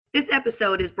This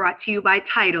episode is brought to you by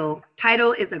Tidal.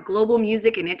 Tidal is a global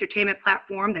music and entertainment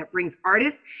platform that brings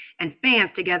artists and fans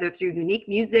together through unique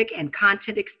music and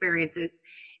content experiences.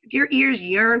 If your ears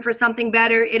yearn for something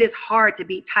better, it is hard to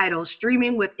beat Tidal,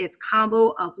 streaming with its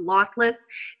combo of lossless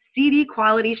CD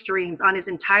quality streams on its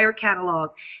entire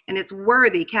catalog and its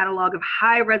worthy catalog of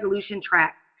high resolution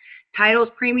tracks. Tidal's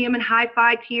premium and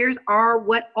hi-fi tiers are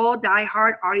what all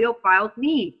die-hard audiophiles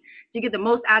need to get the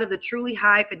most out of the truly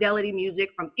high fidelity music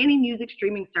from any music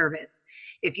streaming service.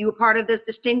 If you are part of this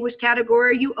distinguished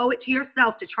category, you owe it to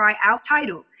yourself to try out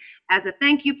Tidal. As a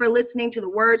thank you for listening to the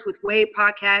Words with Wade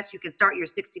podcast, you can start your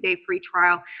 60-day free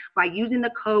trial by using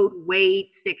the code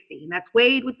WADE60. And that's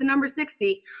Wade with the number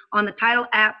 60 on the Tidal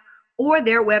app or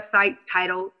their website,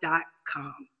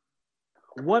 tidal.com.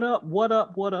 What up, what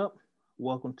up, what up?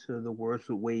 Welcome to the Words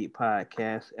with Wade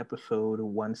podcast, episode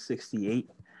 168.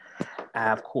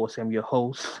 I, of course, am your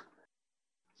host,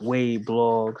 Wade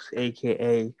Blogs,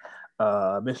 a.k.a.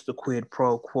 Mr. Quid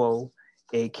Pro Quo,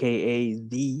 a.k.a.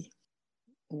 the...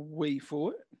 Wait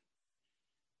for it.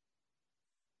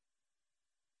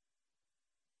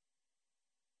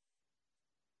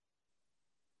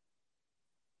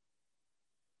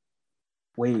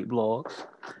 Wade Blogs.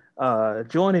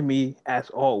 Joining me, as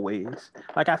always,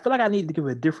 I feel like I need to give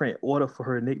a different order for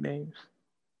her nicknames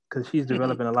because she's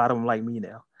developing a lot of them like me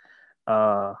now.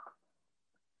 But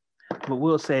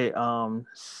we'll say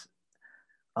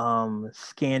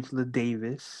Scangela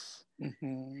Davis,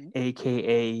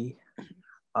 aka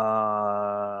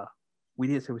we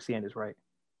did say we're saying this right.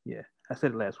 Yeah, I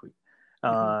said it last week.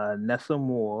 Nessa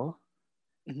Moore.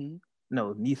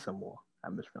 No, Nisa Moore. I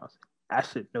mispronounced it. I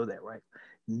should know that, right?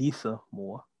 Nisa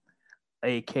Moore,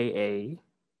 aka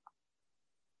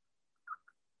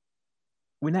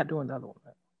we're not doing the other one,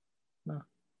 right? No.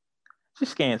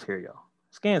 Just Scans here, y'all.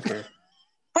 Scans here.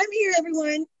 I'm here,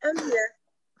 everyone. I'm here.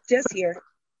 Just here.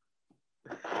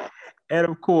 And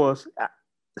of course,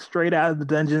 straight out of the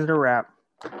Dungeons and Rap.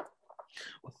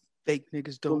 Well, fake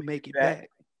niggas don't make it back.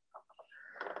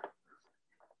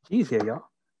 She's here, y'all.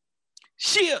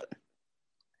 Shit.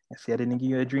 See, I didn't give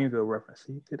you a Dreamville reference.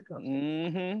 See, here it goes.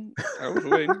 I was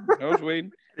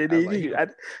waiting. I didn't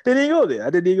even go there. I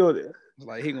didn't even go there.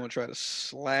 Like he gonna try to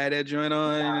slide that joint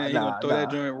on, and he gonna throw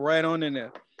that joint right on in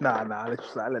there. Nah, let it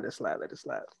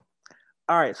slide.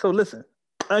 All right, so listen,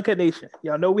 Uncut Nation,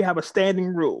 y'all know we have a standing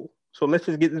rule, so let's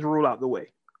just get this rule out the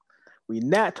way. We're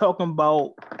not talking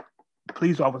about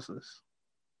police officers.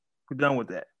 We're done with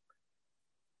that.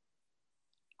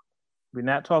 We're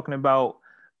not talking about.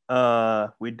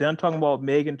 We're done talking about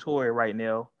Meg and Tory right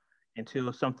now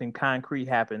until something concrete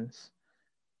happens.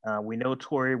 We know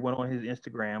Tory went on his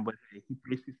Instagram, but he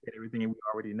basically said everything we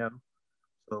already know.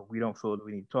 So we don't feel that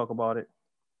we need to talk about it.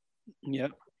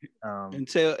 Yep.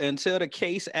 Until the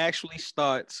case actually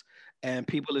starts and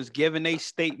people is giving their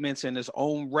statements in his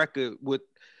own record with,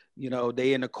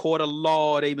 they in the court of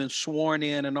law, they've been sworn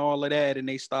in and all of that, and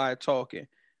they start talking.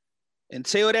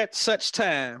 Until that such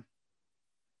time,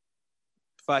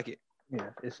 fuck it. Yeah,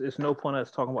 it's no point us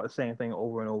talking about the same thing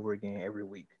over and over again every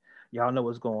week. Y'all know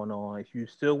what's going on. If you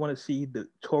still want to see the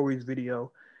Tory's video,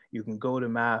 you can go to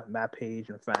my page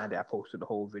and find that I posted the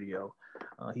whole video.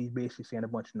 He's basically saying a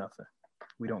bunch of nothing.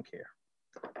 We don't care.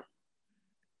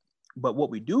 But what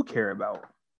we do care about,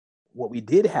 what we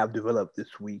did have developed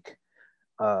this week,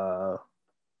 and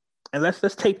let's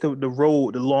take the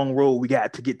long road we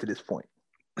got to get to this point.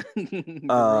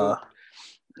 The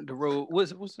road.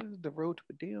 What's the road to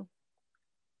a deal?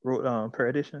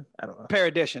 Perdition? I don't know.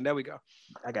 Perdition. There we go.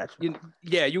 I got you.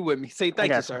 You with me. Say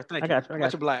thank you, sir. Thank you. I got you.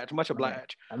 Much obliged. Much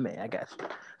obliged. I got you.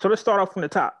 So let's start off from the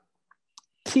top.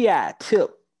 T.I.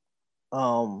 Tip,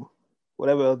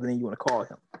 whatever other name you want to call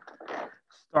him,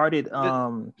 started. I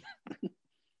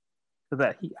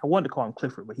wanted to call him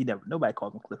Clifford, but nobody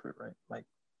calls him Clifford, right? Like,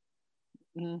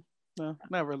 no,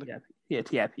 not really. Yeah,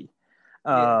 T.I.P.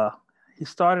 He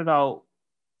started out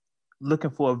looking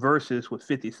for a versus with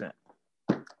 50 Cent.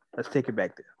 Let's take it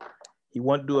back there. He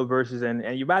wanted to do a versus,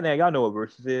 and you by now y'all know what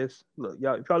versus is. Look,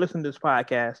 y'all, if y'all listen to this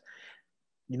podcast,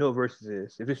 you know what versus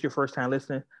is. If it's your first time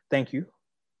listening, thank you.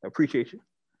 I appreciate you.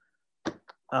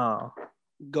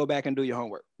 Go back and do your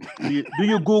homework. do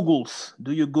your Googles.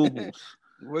 Do your Googles.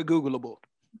 We're Googleable.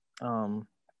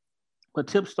 But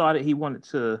Tip started, he wanted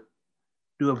to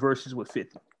do a versus with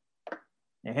 50.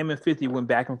 And him and 50 went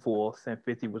back and forth, and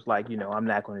 50 was like, I'm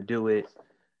not going to do it,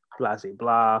 blah, blah,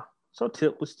 blah. So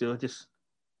Tip was still just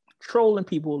trolling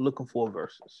people looking for a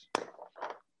versus.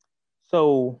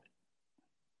 So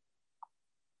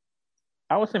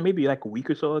I would say maybe like a week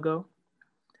or so ago.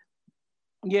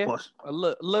 Yeah, a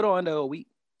little under a week.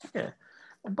 Yeah.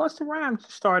 Busta Rhymes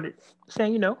started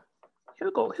saying, he'll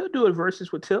do a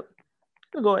verses with Tip.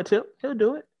 He'll go at Tip. He'll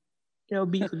do it.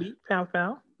 Beat for beat, pound for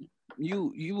pound.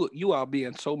 You are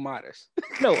being so modest.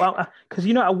 No, because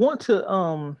I want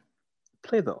to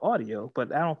play the audio,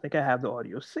 but I don't think I have the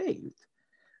audio saved.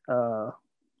 Hold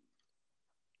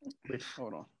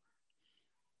on.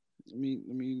 Let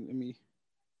me.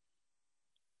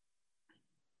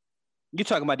 You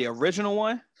talking about the original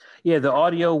one? Yeah, the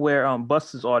audio where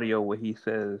Busta's audio where he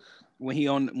says when he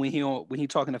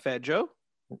talking to Fat Joe,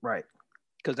 right?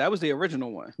 Because that was the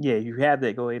original one. Yeah, you have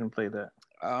that. Go ahead and play that.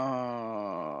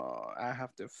 I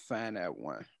have to find that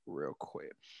one real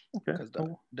quick. Okay. Because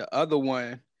the other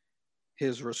one,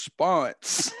 his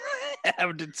response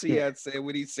after T.I. said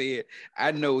what he said,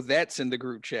 I know that's in the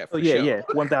group chat for sure. Yeah,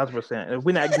 1000%. If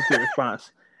we're not getting to the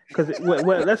response, because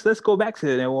let's go back to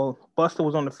it. Well, Busta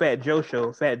was on the Fat Joe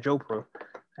show, Fat Jopra,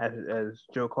 as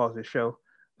Joe calls his show.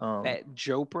 Fat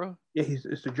Jopra? Yeah,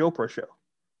 it's the Jopra show.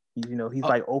 He's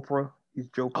like Oprah. He's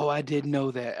Jopra. Oh, I didn't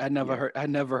know that. I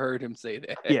never heard him say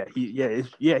that.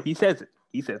 He says it.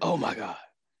 He says, "Oh my God,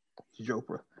 he's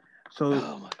Jopra." So,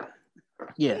 oh my God.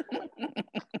 Yeah.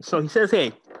 So he says,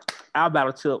 "Hey, I'll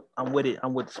battle Tip. I'm with it.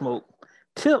 I'm with Smoke."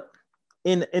 Tip,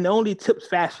 in only Tip's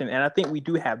fashion, and I think we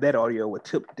do have that audio where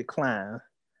Tip decline,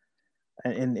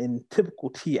 in typical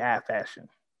T.I. fashion.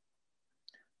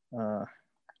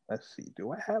 Let's see.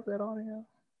 Do I have that audio?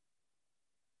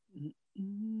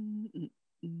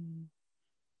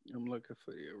 I'm looking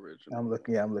for the original. I'm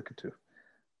looking too.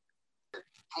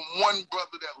 From one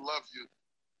brother that loves you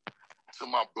to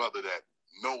my brother that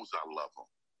knows I love him,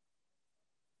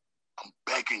 I'm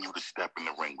begging you to step in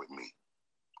the ring with me.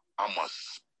 I'm a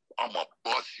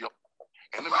bust you.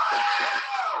 And let me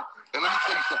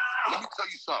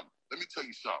tell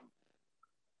you something.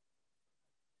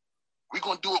 We're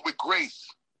gonna do it with grace.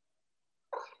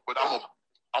 But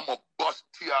I'm a bust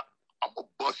T.I. I'm a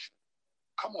bust.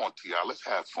 Come on, T.I., let's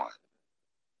have fun.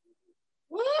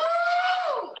 Woo!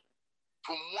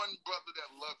 From one brother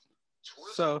that loves you.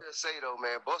 So say though,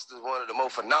 man, Busta's one of the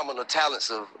most phenomenal talents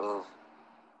of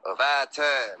our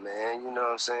time, man. You know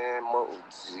what I'm saying?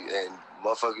 And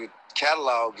motherfucking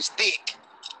catalog is thick.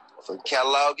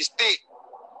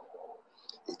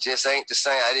 It just ain't the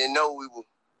same. I didn't know we were.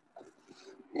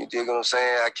 You dig what I'm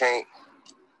saying? I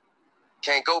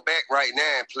can't go back right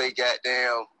now and play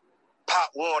goddamn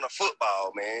Pop Warner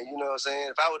football, man. You know what I'm saying?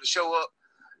 If I were to show up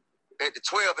at the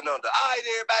 12 and under, all right,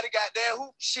 everybody goddamn,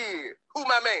 who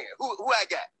my man? Who I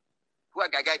got? Who I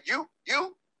got? Got you?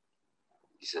 You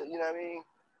said, you know what I mean?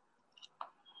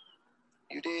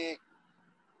 You dig?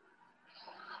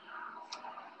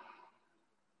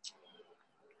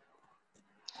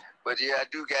 But yeah, I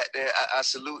do got that. I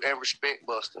salute and respect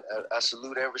Busta. I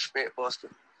salute and respect Busta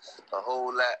a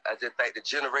whole lot. I just think the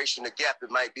generation, the gap,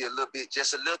 it might be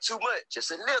just a little too much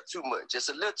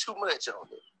on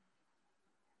it.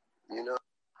 You know,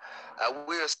 I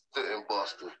will sit in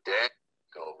Busta. That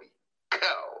gonna be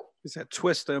cow. It's that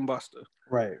Twista and Busta.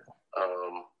 Right.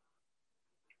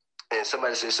 And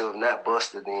somebody said, so if not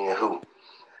Busta, then who?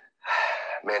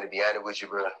 Man, to be honest with you,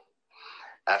 bro,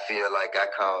 I feel like I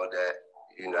called that.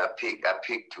 You know, I picked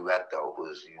who I thought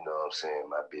was, you know what I'm saying,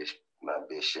 my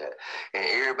bitch shot. And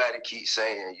everybody keeps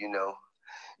saying,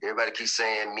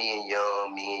 me and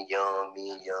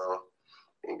Young.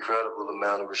 Incredible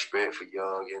amount of respect for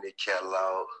Young and their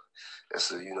catalog.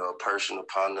 That's a personal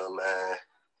partner of mine.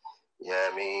 You know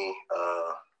what I mean?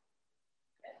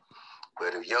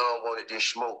 But if Young wanted this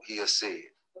smoke, he'll say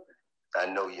it. I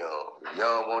know Young. If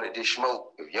Young wanted this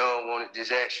smoke, if Young wanted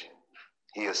this action,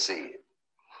 he'll say it.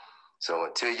 So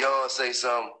until Young say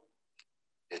something,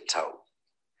 it talk.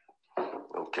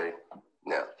 Okay.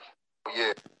 Now,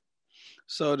 yeah.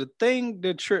 So the thing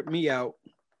that tripped me out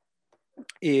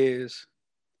is,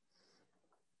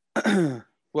 well,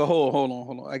 hold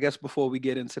on. I guess before we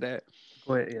get into that,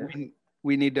 go ahead. Yeah.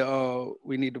 We need to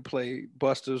play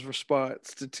Busta's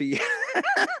response to T,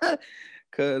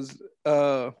 because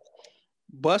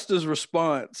Busta's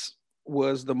response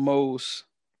was the most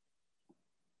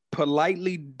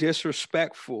politely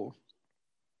disrespectful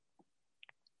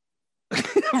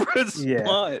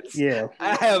response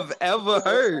I have ever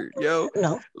heard, yo.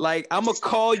 No. Like, I'm gonna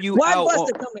call you Why out. Why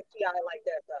Busta come at T.I. like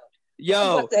that, though?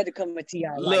 Yo, Busta had to come at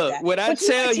T.I. like look, that. what I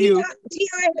tell you,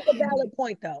 T.I. has a valid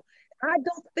point, though. I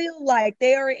don't feel like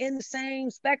they are in the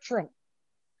same spectrum.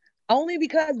 Only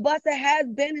because Busta has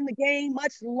been in the game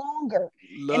much longer.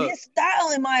 Look, and his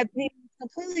style, in my opinion, is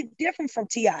completely different from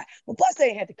T.I. But Busta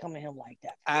ain't had to come at him like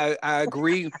that. I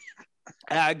agree.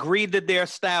 I agree that their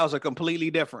styles are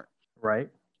completely different. Right.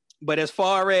 But as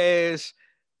far as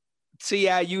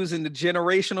T.I. using the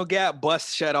generational gap,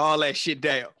 Bust shut all that shit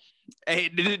down.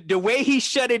 And the way he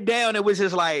shut it down, it was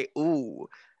just like, ooh,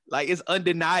 like it's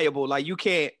undeniable. Like you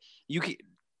can't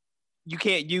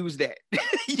use that.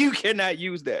 You cannot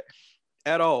use that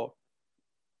at all.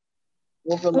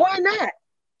 Why not?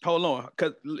 Hold on,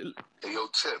 cause hey, yo,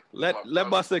 Tip. Let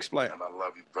Busta explain. And I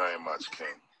love you very much, King.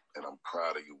 And I'm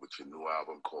proud of you with your new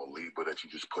album called Libra that you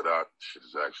just put out. Shit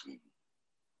is actually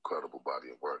incredible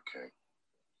body of work, King.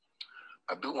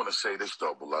 I do want to say this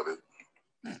though, beloved.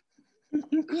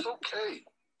 It's okay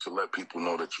to let people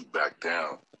know that you back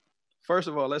down. First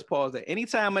of all, let's pause there.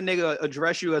 Anytime a nigga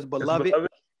address you as beloved,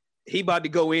 he about to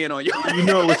go in on you. You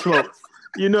know what's smoke.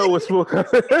 You know what's smoke.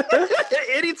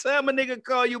 Anytime a nigga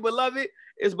call you beloved,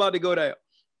 it's about to go down.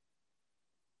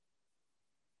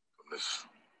 This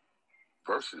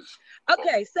versus.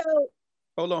 Okay, so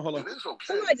hold on. It is okay.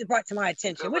 Somebody just brought to my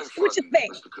attention. What you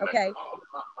think? Okay.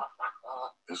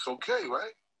 It's okay,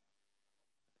 right?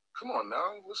 Come on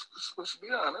now. Let's be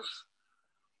honest.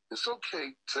 It's okay,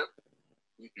 Tip.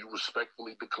 You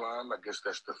respectfully declined. I guess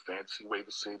that's the fancy way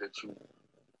to say that you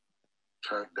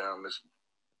turned down this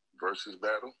versus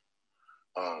battle.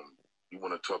 You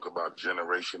want to talk about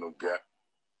generational gap?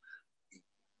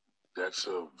 That's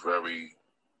a very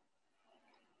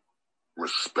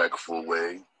respectful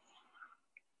way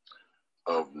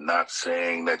of not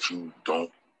saying that you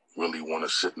don't really want to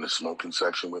sit in the smoking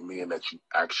section with me and that you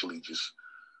actually just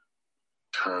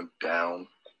turned down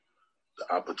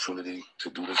the opportunity to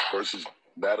do this versus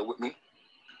battle with me.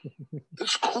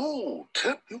 It's cool,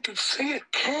 Tip. You can see it,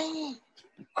 King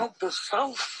of the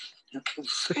South. You can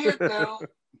see it now.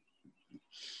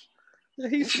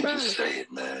 You should just say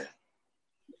it, man.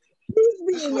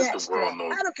 Just let the world know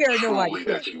I don't care truly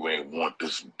that you ain't want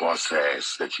this bus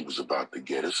ass that you was about to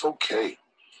get. It's okay.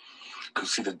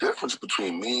 Because see, the difference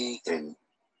between me and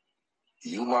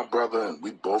you, my brother, and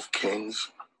we both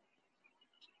kings,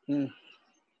 I'm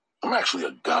actually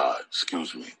a god,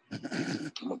 excuse me.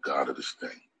 I'm a god of this thing.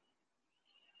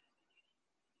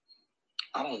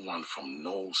 I don't run from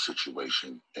no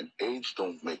situation, and age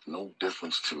don't make no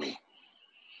difference to me.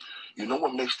 You know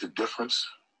what makes the difference?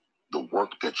 The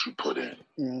work that you put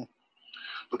in.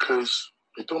 Because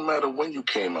it don't matter when you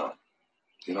came out.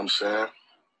 You know what I'm saying?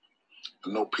 I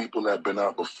know people that have been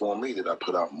out before me that I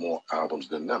put out more albums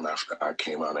than them after I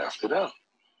came out after them.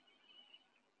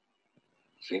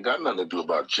 It ain't got nothing to do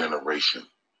about generation.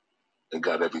 It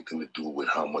got everything to do with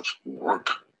how much work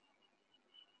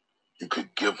you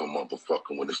could give a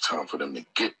motherfucker when it's time for them to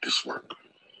get this work.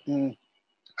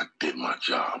 I did my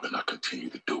job and I continue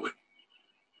to do it.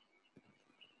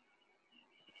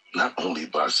 Not only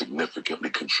by significantly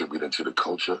contributing to the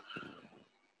culture,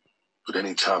 but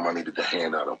anytime I needed to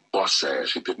hand out a bus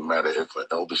ass, it didn't matter if an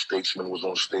elder statesman was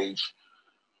on stage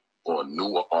or a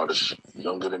newer artist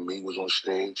younger than me was on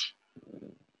stage.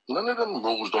 None of them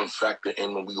rules don't factor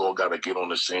in when we all got to get on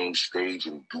the same stage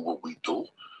and do what we do.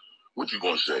 What you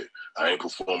gonna say? I ain't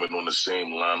performing on the same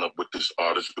lineup with this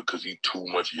artist because he too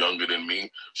much younger than me,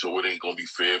 so it ain't gonna be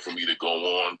fair for me to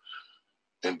go on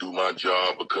and do my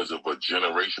job because of a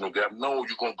generational gap. No,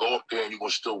 you're gonna go up there and you're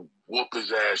gonna still whoop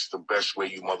his ass the best way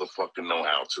you motherfucking know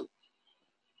how to.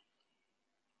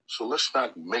 So let's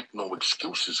not make no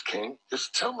excuses, King.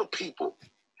 Just tell the people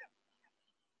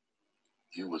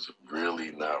you was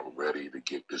really not ready to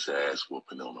get this ass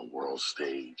whooping on the world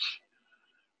stage.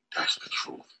 That's the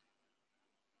truth.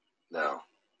 Now,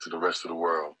 to the rest of the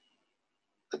world,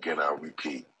 again, I'll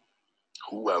repeat,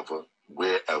 whoever,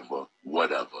 wherever,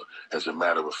 whatever. As a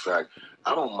matter of fact,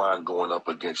 I don't mind going up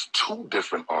against two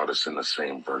different artists in the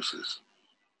same verses.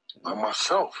 By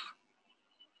myself.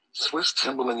 Swiss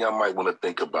Timberland, y'all might want to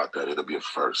think about that. It'll be a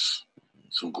first.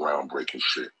 Some groundbreaking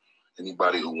shit.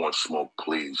 Anybody who wants smoke,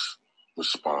 please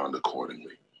respond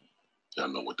accordingly. Y'all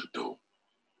know what to do.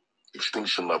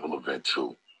 Extinction Level Event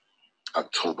 2,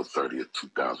 October 30th,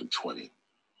 2020.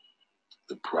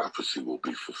 The prophecy will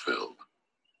be fulfilled.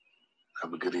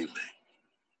 Have a good evening.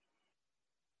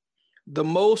 The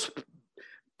most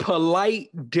polite,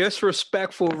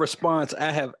 disrespectful response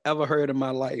I have ever heard in my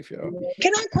life, yo.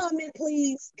 Can I comment,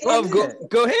 please? Go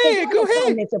ahead.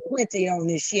 Comment plenty on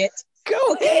this shit.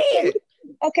 Go ahead.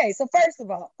 Okay, so first of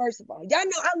all, y'all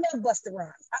know I love Busta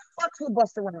Rhymes. I fucks with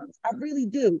Busta Rhymes. I really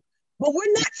do. But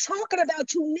we're not talking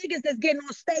about you niggas that's getting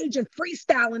on stage and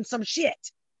freestyling some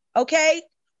shit. Okay?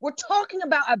 We're talking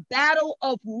about a battle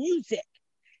of music.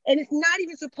 And it's not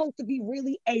even supposed to be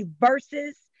really a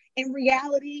versus in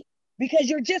reality, because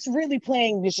you're just really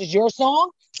playing, this is your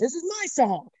song, this is my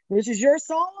song. This is your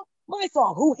song, my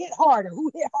song. Who hit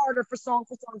harder for song,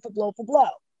 for blow, for blow.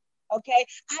 Okay?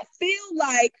 I feel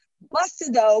like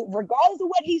Busta, though, regardless of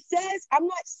what he says, I'm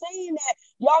not saying that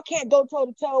y'all can't go toe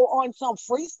to toe on some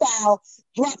freestyle,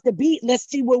 drop the beat, let's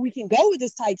see where we can go with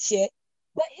this type shit.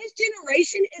 But his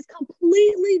generation is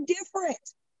completely different.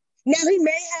 Now he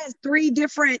may have three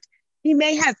different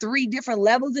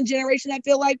levels in generation, I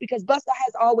feel like, because Busta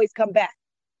has always come back.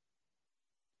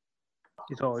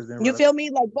 He's always been. You feel me?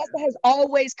 Like Busta has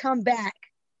always come back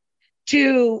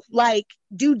to like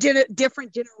do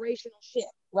different generational shit,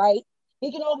 right?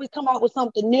 He can always come out with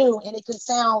something new and it can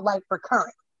sound like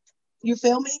recurrent. You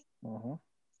feel me? Mm-hmm.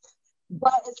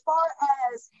 But as far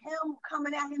as him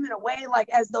coming at him in a way like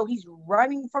as though he's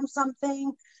running from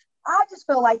something, I just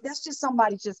feel like that's just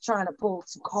somebody just trying to pull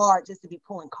some cards just to be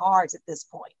pulling cards at this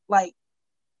point. Like,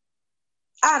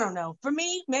 I don't know. For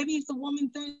me, maybe it's a woman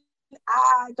thing.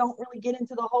 I don't really get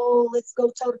into the whole let's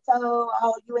go toe to toe.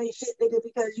 Oh, you ain't shit, nigga,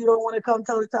 because you don't want to come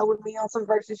toe to toe with me on some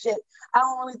versus shit. I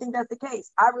don't really think that's the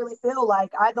case. I really feel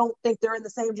like I don't think they're in the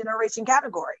same generation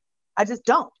category. I just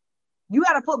don't. You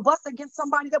got to put Busta against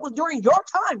somebody that was during your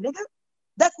time, nigga.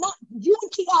 That's not, you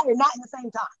and T.I. are not in the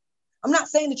same time. I'm not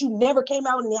saying that you never came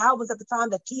out in the albums at the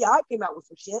time that T.I. came out with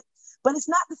some shit, but it's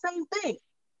not the same thing.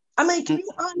 I mean, can you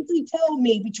honestly tell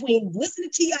me between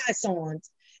listening to T.I.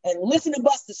 songs and listen to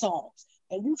Busta songs,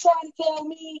 and you try to tell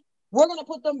me we're going to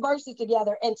put them verses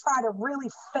together and try to really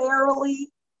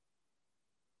fairly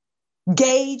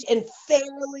gauge and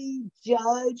fairly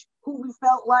judge who we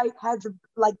felt like had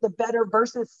the better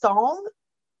versus song?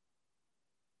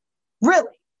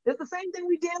 Really? It's the same thing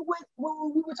we did with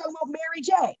when we were talking about Mary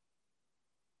J.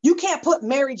 You can't put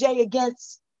Mary J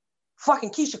against fucking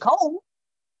Keisha Cole.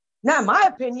 Now, in my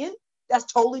opinion, that's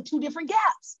totally two different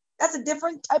gaps. That's a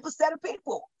different type of set of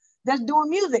people that's doing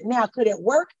music. Now, could it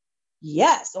work?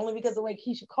 Yes, only because the way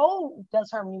Keisha Cole does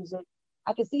her music,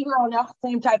 I can see her on that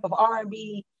same type of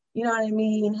R&B, you know what I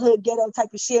mean, hood ghetto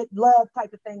type of shit, love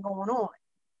type of thing going on.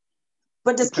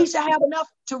 But does Keisha have enough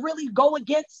to really go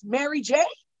against Mary J?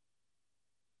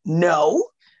 No.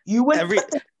 You wouldn't.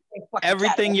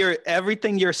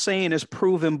 Everything you're saying is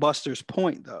proving Buster's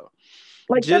point, though.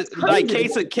 Like, just like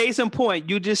case in point,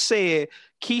 you just said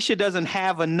Keisha doesn't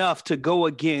have enough to go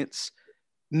against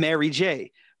Mary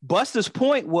J. Buster's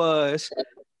point was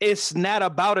it's not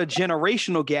about a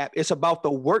generational gap, it's about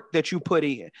the work that you put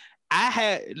in.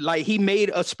 He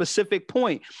made a specific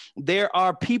point. There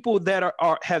are people that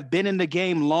have been in the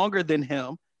game longer than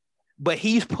him, but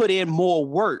he's put in more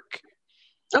work.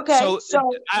 Okay,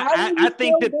 so I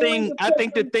think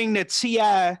the thing that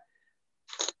T.I.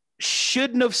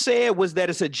 shouldn't have said was that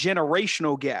it's a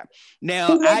generational gap.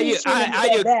 Now,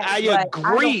 I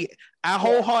agree. I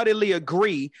wholeheartedly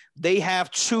agree. They have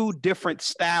two different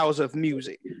styles of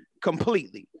music,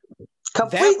 completely.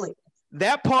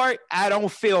 That part I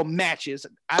don't feel matches.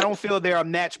 I don't feel they're a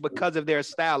match because of their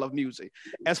style of music.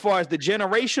 As far as the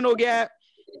generational gap,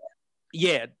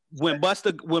 yeah. When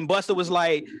Busta was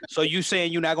like, so you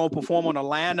saying you're not gonna perform on a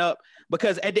lineup?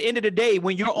 Because at the end of the day,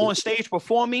 when you're on stage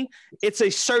performing, it's a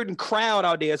certain crowd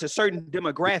out there, it's a certain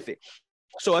demographic.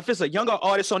 So if it's a younger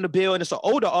artist on the bill and it's an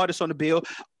older artist on the bill,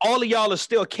 all of y'all are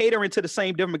still catering to the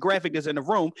same demographic that's in the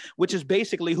room, which is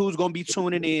basically who's going to be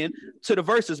tuning in to the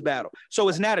versus battle. So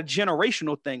it's not a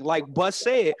generational thing. Like Bus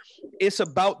said, it's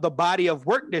about the body of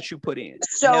work that you put in.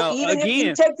 So now, even if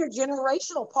you take the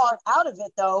generational part out of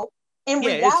it, though, in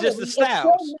reality, it's just the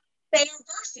styles. Fair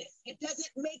versus. It doesn't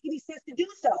make any sense to do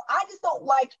so. I just don't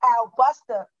like how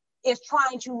Busta is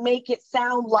trying to make it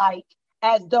sound like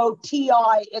as though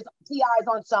T.I. is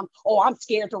on some, I'm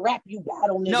scared to rap you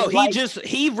battle. No,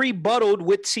 he rebutted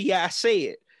what T.I.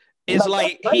 said. It's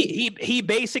like he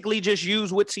basically just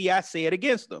used what T.I. said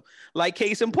against him. Like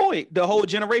case in point, the whole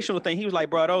generational thing. He was like,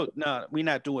 bro, no, we're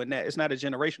not doing that. It's not a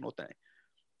generational thing.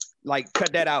 Like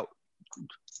cut that out.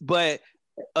 But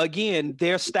again,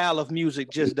 their style of music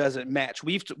just doesn't match.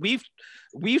 We've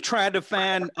tried to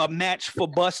find a match for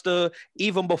Busta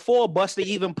even before Busta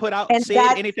even put out and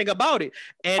said anything about it.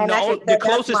 And the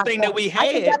closest thing that we had.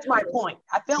 I think that's my point.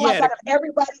 I feel like out of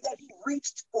everybody that he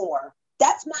reached for,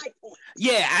 that's my point.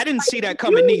 Yeah, I didn't see that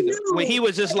coming either. When he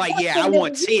was just like, I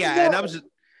want T.I. And I was just,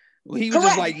 he was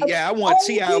just like, I want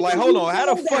T.I. Like, hold on,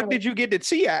 how the fuck did you get to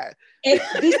T.I.? I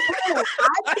feel like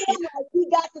he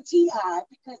got the T.I.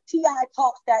 because T.I.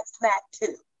 talks that smack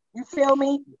too. You feel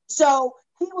me? So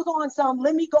he was on some,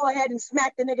 let me go ahead and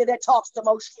smack the nigga that talks the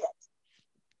most shit.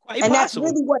 Quite and possible.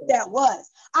 That's really what that was.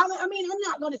 I mean, I'm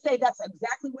not going to say that's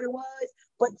exactly what it was,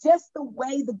 but just the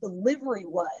way the delivery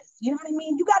was. You know what I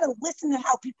mean? You got to listen to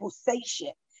how people say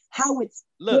shit. How it's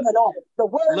given off. The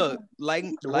words. Look, like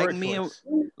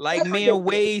me and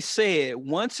Wade said,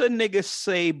 once a nigga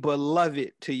say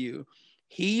beloved to you,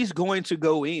 he's going to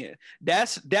go in.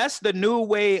 That's the new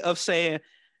way of saying,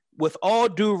 with all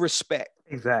due respect.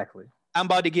 Exactly. I'm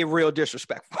about to get real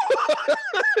disrespectful.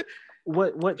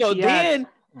 What so then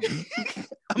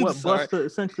what Busta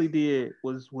essentially did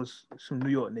was some New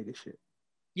York nigga shit.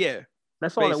 Yeah.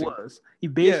 That's all basically. it was. He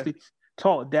basically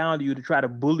talked down to you to try to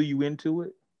bully you into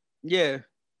it. Yeah.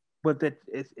 But that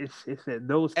it's that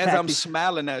those as tactics, I'm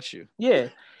smiling at you. Yeah.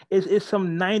 It's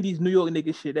some 90s New York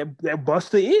nigga shit that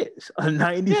Busta is. A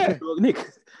 90s New York nigga.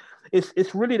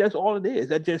 It's really, that's all it is.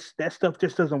 That stuff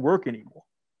just doesn't work anymore.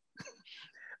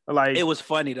 Like, it was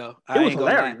funny though. It was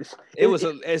hilarious. It was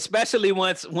especially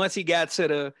once he got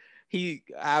to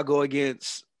I'll go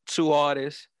against 2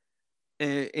 artists,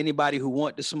 and anybody who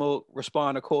want to smoke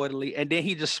respond accordingly. And then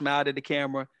he just smiled at the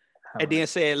camera and then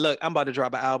said, "Look, I'm about to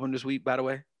drop an album this week, by the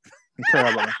way."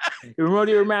 Terrible. It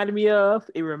reminded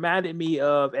me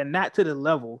of, and not to the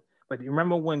level, but you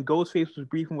remember when Ghostface was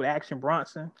briefing with Action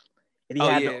Bronson? And he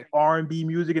had the R&B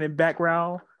music in the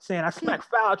background saying, "I smack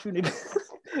foul at you niggas."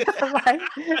 like,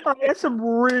 that's some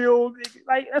real,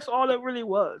 like, that's all it really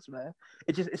was, man.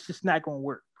 It's just not gonna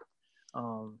work.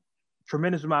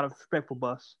 Tremendous amount of respect for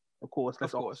Bus, of course.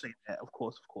 Let's all say that, of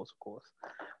course.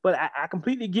 But I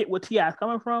completely get where T.I. is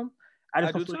coming from.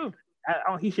 I do too.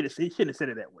 He shouldn't have said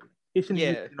it that way. He shouldn't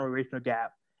use the generational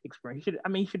gap experience.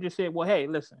 He should just say, "Well, hey,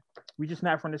 listen, we just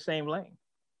not from the same lane,"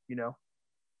 you know.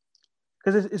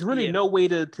 Because it's really no way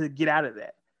to get out of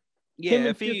that. Yeah, him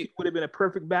and 50 would have been a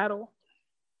perfect battle.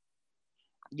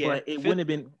 Yeah, but it wouldn't have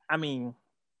been. I mean,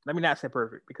 let me not say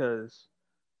perfect, because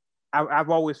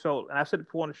I've always felt, and I said it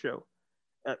before on the show,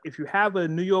 if you have a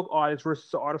New York artist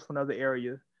versus an artist from another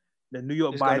area, the New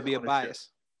York bias is going to be a bias.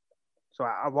 So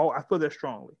I feel that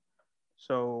strongly.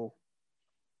 So,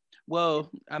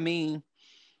 well, I mean,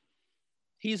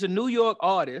 he's a New York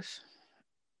artist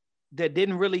that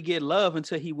didn't really get love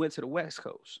until he went to the West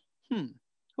Coast.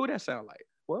 Who that sound like?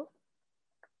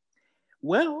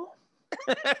 Well,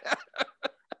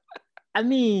 I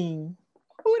mean,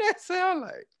 who that sound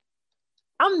like?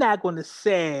 I'm not going to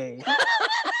say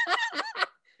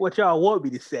what y'all want me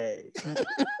to say.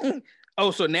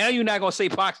 Oh, so now you're not going to say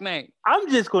Pac's name? I'm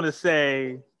just going to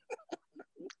say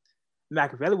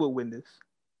Machiavelli will win this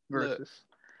versus.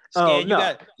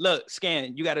 Scan,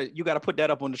 Scan, you gotta put that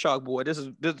up on the chalkboard.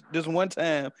 This one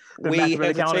time we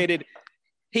hesitated.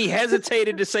 He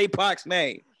hesitated to say Pac's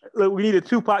name. Look, we need a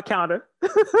 2-Pac counter.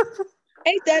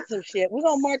 Ain't that some shit? We're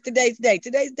gonna mark today's date.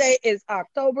 Today's date is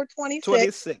October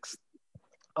 26th.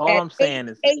 All I'm saying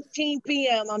is 18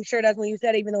 p.m. I'm sure that's when you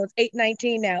said, even though it's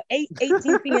 8:19 now.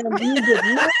 18 p.m. You did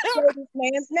not say this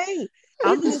man's name.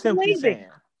 I'm just simply saying.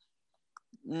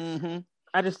 Mm-hmm.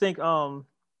 I just think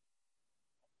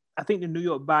I think the New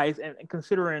York bias, and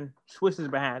considering Swiss is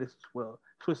behind this as well,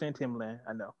 Swiss and Timbaland,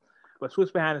 I know, but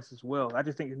Swiss behind this as well. I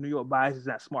just think the New York bias is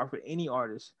not smart for any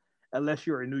artist unless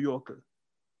you're a New Yorker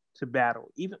to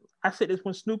battle. Even I said this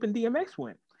when Snoop and DMX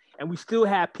went, and we still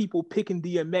have people picking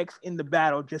DMX in the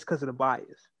battle just because of the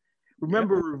bias.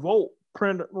 Remember, Revolt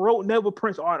never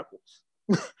prints articles,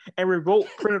 and Revolt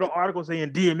printed an article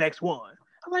saying DMX won.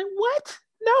 I'm like, what?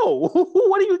 No,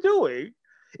 what are you doing?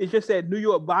 It's just that New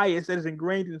York bias that is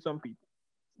ingrained in some people.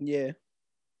 Yeah,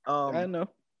 I know.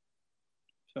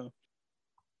 So,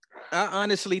 I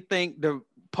honestly think the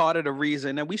part of the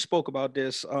reason, and we spoke about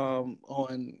this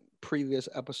on previous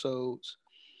episodes,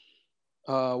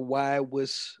 why it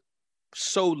was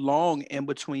so long in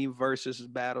between versus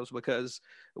battles, because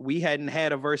we hadn't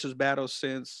had a versus battle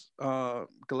since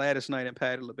Gladys Knight and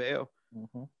Patti LaBelle,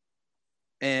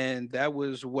 and that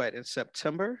was what, in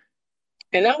September.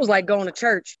 And that was like going to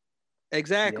church.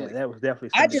 Exactly. Yeah, that was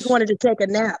definitely. I just wanted to take a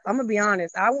nap. I'm gonna be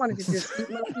honest. I wanted to just eat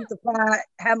my piece of pie,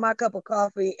 have my cup of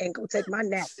coffee, and go take my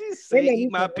nap. She said,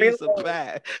 "Eat my piece of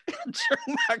pie,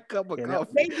 drink my cup of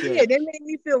coffee." They did. They made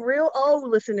me feel real old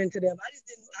listening to them.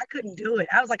 I couldn't do it.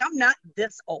 I was like, I'm not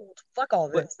this old. Fuck all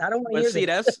this. I don't want to hear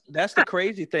this. See, that's the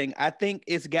crazy thing. I think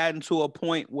it's gotten to a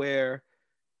point where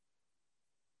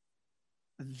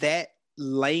that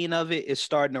lane of it is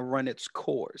starting to run its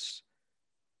course.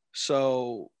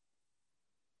 So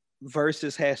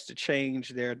Versus has to change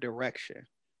their direction.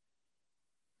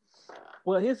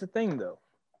 Well, here's the thing though.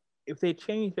 If they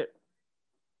change it,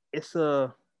 if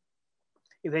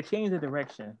they change the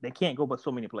direction, they can't go but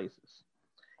so many places.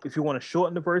 If you want to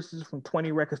shorten the verses from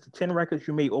 20 records to 10 records,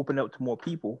 you may open up to more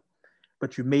people,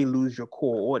 but you may lose your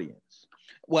core audience.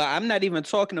 Well, I'm not even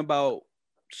talking about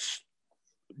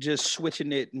just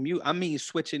switching it. I mean,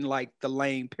 switching like the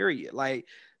lane period, like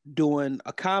doing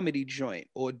a comedy joint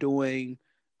or doing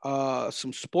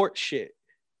some sports shit.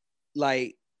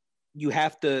 Like you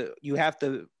have to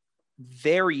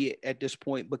vary it at this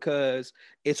point, because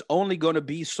it's only going to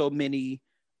be so many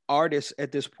artists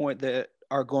at this point that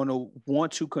are going to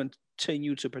want to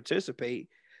continue to participate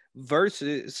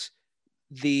versus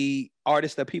the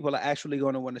artists that people are actually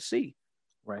going to want to see.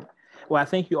 Right. Well, I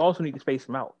think you also need to space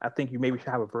them out. I think you maybe should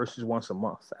have a versus once a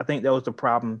month. I think that was the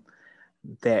problem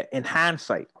that, in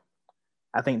hindsight,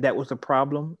 I think that was the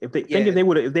problem. If they think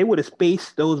if they would have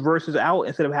spaced those verses out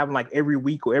instead of having like every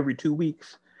week or every 2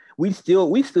 weeks, we still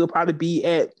probably be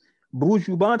at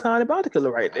Buju Banton and Bounty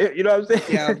Killer right there. You know what I'm saying?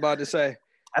 Yeah, I was about to say.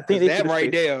 I think that right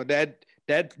there,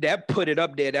 that put it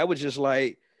up there. That was just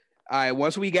like, all right,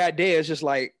 once we got there, it's just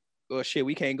like, oh shit,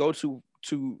 we can't go too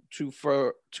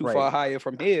far higher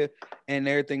from here, and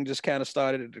everything just kind of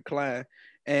started to decline.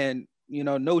 And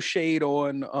no shade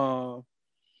on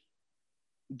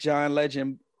John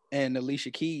Legend and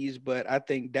Alicia Keys, but I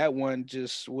think that one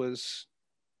just was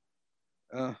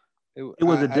it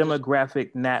was a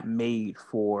demographic not made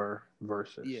for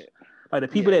verses. Yeah, like the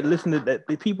people that listen to that,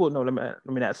 the people. No, let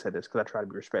me not say this because I try to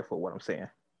be respectful of what I'm saying.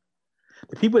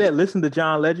 The people that listen to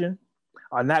John Legend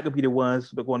are not gonna be the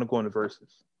ones that are going to go into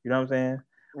verses. You know what I'm saying?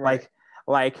 Right.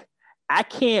 Like I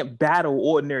can't battle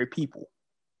ordinary people.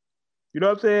 You know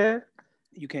what I'm saying?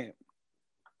 You can't.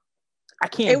 I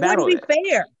can't battle. It wouldn't be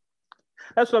fair.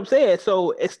 That's what I'm saying.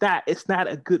 So it's not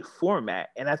a good format.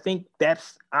 And I think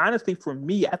that's honestly, for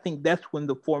me, I think that's when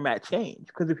the format changed.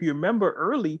 Because if you remember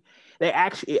early, it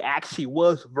actually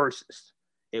was versus.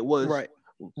 It was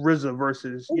RZA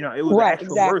versus, it was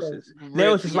actual versus. Now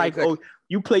it was just like, oh,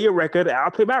 you play your record,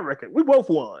 I'll play my record. We both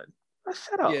won.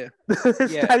 Shut up. Yeah.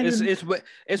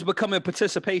 It's becoming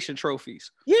participation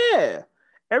trophies. Yeah.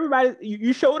 Everybody,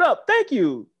 you showed up. Thank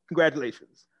you.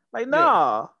 Congratulations. Like,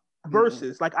 nah.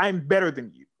 Versus, like, I'm better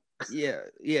than you. Yeah.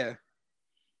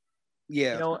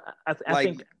 I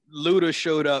think Luda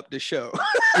showed up to show.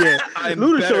 Yeah,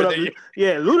 Luda showed up.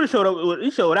 Yeah, Luda showed up. He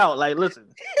showed out. Like, listen,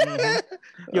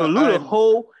 yo,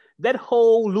 Luda that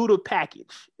whole Luda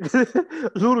package.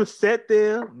 Luda sat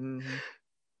there.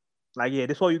 Like, yeah,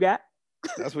 this all you got?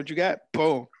 That's what you got.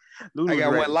 Boom. I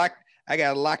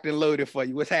got locked and loaded for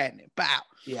you. What's happening? Bow.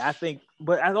 Yeah,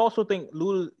 but I also think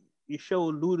Luda. You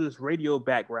show Luda's radio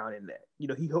background in that.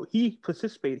 He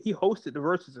participated. He hosted the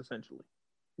verses essentially.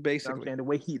 Basically,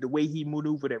 the way he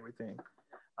maneuvered everything.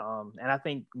 And I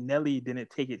think Nelly didn't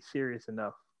take it serious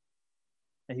enough,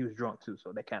 and he was drunk too,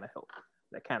 so that kind of helped.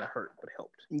 That kind of hurt, but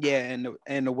helped. Yeah,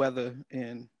 and the weather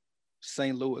in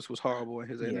St. Louis was horrible, and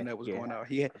his internet was going out.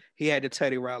 He had the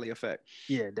Teddy Riley effect.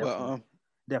 Yeah, definitely.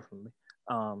 Definitely.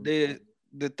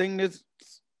 The thing that's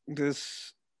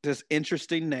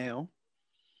interesting now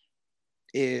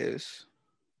is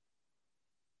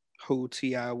who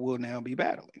T.I. will now be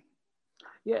battling.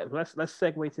 Yeah, let's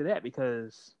segue to that,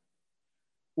 because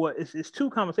it's two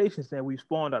conversations that we've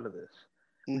spawned out of this.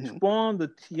 We spawned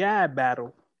the T.I.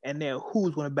 battle, and now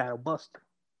who's going to battle Busta?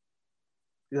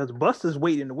 Because Busta's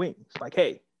waiting in the wings. Like,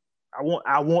 hey, I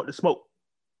want the smoke.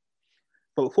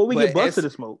 But before we get Busta the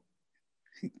smoke,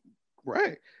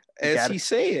 right? As he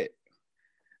said.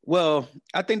 Well,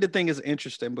 I think the thing is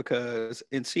interesting because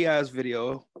in T.I.'s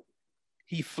video,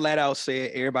 he flat out said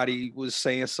everybody was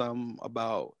saying something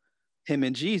about him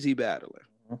and Jeezy battling.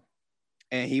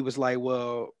 And he was like,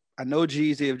 well, I know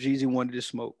Jeezy, if Jeezy wanted to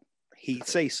smoke, he'd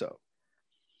say so.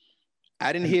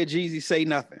 I didn't hear Jeezy say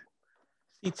nothing.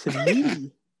 See, to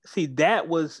me, that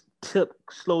was Tip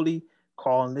slowly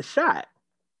calling the shot.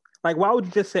 Like, why would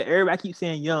you just say, everybody keep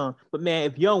saying Young, but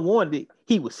man, if Young wanted it,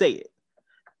 he would say it.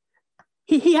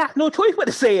 He has no choice but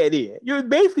to say it in. You're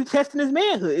basically testing his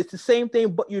manhood. It's the same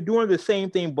thing, but you're doing the same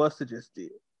thing Busta just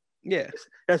did. Yeah.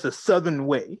 That's a Southern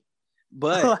way.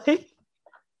 But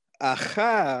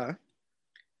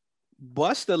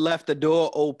Busta left the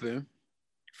door open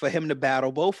for him to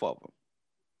battle both of them.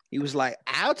 He was like,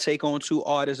 I'll take on two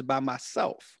artists by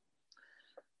myself.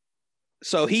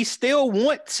 So he still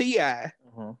want T.I.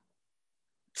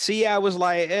 T.I. was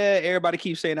like, everybody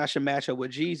keeps saying I should match up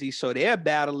with Jeezy, so their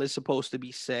battle is supposed to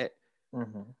be set.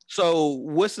 So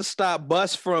what's to stop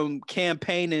Bus from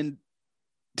campaigning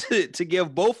to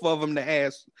give both of them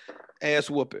the ass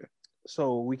whooping?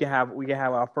 So we can have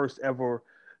our first ever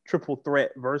triple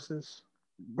threat versus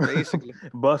basically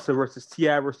Busta versus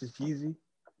T.I. versus Jeezy.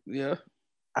 Yeah,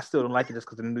 I still don't like it just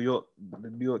because of the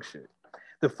New York shit.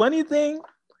 The funny thing,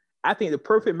 I think the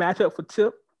perfect matchup for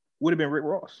Tip would have been Rick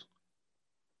Ross.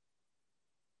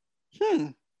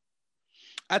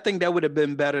 I think that would have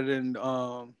been better than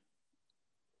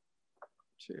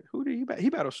shit. Who did he battle? He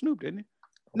battled Snoop, didn't he?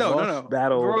 No. Ross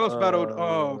battled.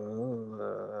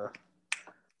 Who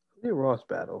did Ross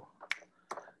battle?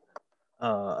 2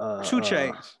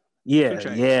 Chainz.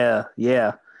 Yeah.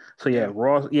 So yeah,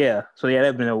 Ross. Yeah, so yeah,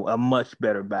 that'd been a much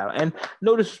better battle. And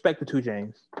no disrespect to 2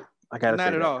 Chainz, I gotta say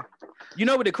not at that. all. You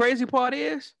know what the crazy part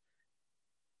is?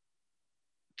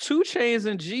 2 Chainz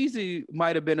and Jeezy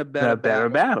might have been a better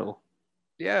battle.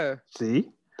 Yeah. See.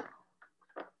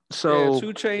 So 2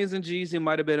 Chainz and Jeezy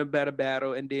might have been a better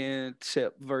battle, and then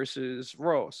Tip versus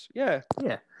Ross. Yeah.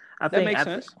 Yeah. That makes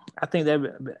sense. I think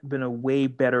that'd been a way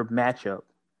better matchup.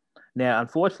 Now,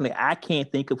 unfortunately, I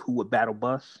can't think of who would battle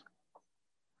Bus.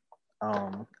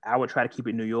 I would try to keep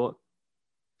it New York,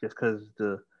 just because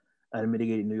the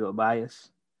unmitigated New York bias.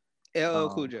 LL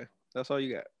Cool J. That's all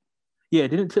you got. Yeah,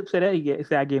 didn't Tip say that? He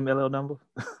said I gave him LL number.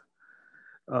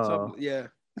 Yeah.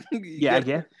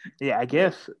 I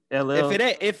guess LL.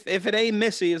 If it ain't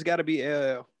Missy, it's got to be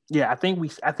LL. Yeah, I think we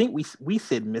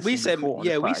said Missy. We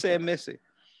said Missy.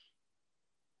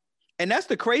 And that's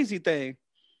the crazy thing.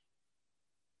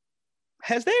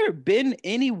 Has there been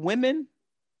any women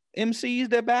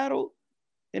MCs that battled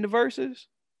in the verses?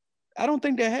 I don't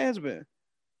think there has been.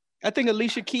 I think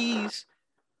Alicia Keys,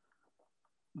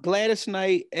 Gladys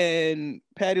Knight, and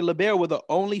Patti LaBelle were the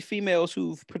only females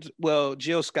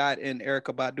Jill Scott and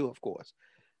Erykah Badu, of course.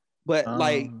 But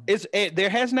there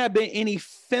has not been any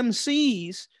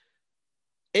femcs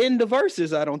in the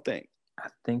verses, I don't think. I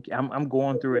think I'm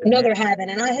going through it. No, there haven't.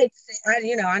 And I hate to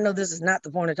say, I know this is not the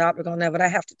point of topic on that, but I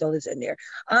have to throw this in there.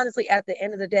 Honestly, at the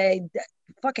end of the day,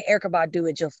 fucking Erykah Badu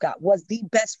and Jill Scott was the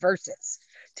best verses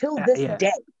till this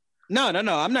day. No. I'm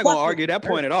not going to argue that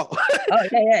point at all. Oh,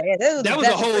 yeah. That was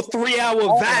a whole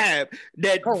 3-hour vibe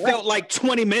that felt like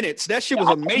 20 minutes. That shit was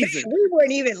amazing. We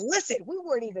weren't even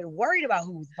worried about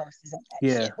who was versus on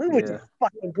that shit. We were just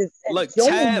fucking look,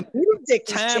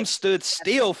 time stood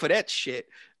still for that shit.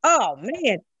 Oh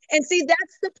man. And see,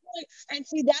 that's the point. And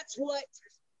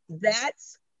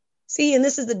see, and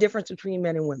this is the difference between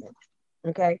men and women.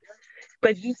 Okay.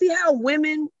 But you see how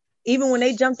women, even when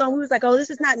they jumped on, we was like, oh, this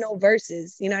is not no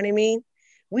verses. You know what I mean?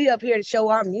 We up here to show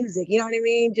our music. You know what I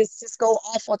mean? Just go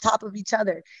off on top of each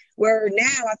other. Where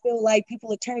now I feel like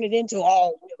people are turning it into,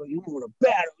 oh, you want to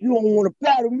battle. You don't want to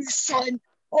battle me, son.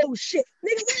 Oh shit.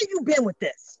 Nigga, where you been with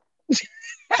this?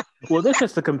 Well, this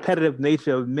is the competitive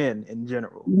nature of men in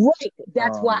general. Right.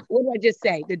 That's why. What did I just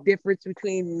say? The difference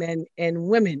between men and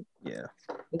women. Yeah.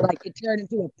 Like it turned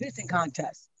into a pissing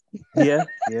contest. Yeah.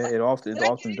 It often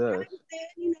does.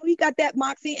 He got that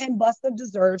moxie, and Busta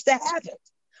deserves to have it.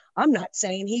 I'm not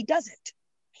saying he doesn't.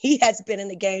 He has been in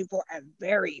the game for a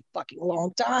very fucking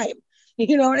long time.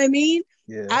 You know what I mean?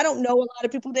 Yeah. I don't know a lot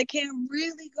of people that can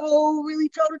really go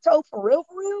toe to toe for real.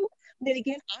 Then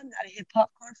again, I'm not a hip hop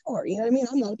connoisseur. You know what I mean?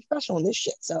 I'm not a professional in this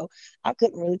shit, so I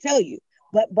couldn't really tell you.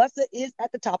 But Busta is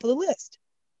at the top of the list.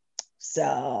 So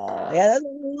yeah, that's a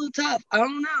little tough. I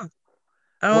don't know.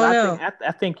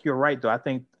 I think you're right though. I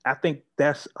think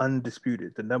that's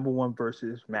undisputed. The number one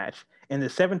versus match in the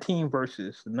 17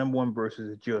 verses. The number one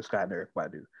versus is Jill Scott and Erykah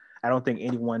Badu. I don't think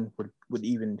anyone would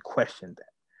even question that.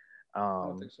 I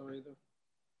don't think so either.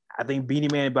 I think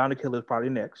Beanie Man and Bounty Killer is probably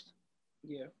next.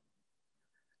 Yeah.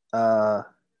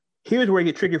 Here's where it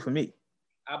get tricky for me.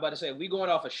 I'm about to say, we going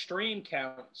off of stream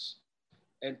counts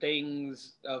and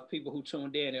things of people who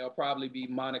tuned in. It'll probably be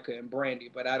Monica and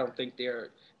Brandy, but I don't think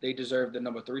they deserve the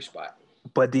number 3 spot.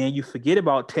 But then you forget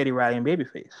about Teddy Riley and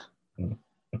Babyface.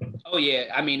 Oh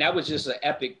yeah, I mean that was just an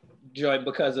epic joint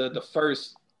because of the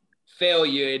first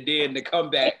failure and then the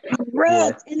comeback.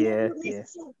 Right.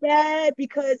 It's so bad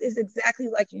because it's exactly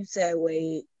like you said,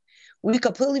 Wade. We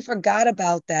completely forgot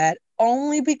about that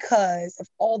only because of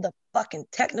all the fucking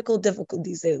technical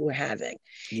difficulties they were having.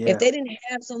 Yeah. If they didn't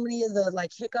have so many of the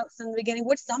hiccups in the beginning,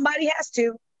 which somebody has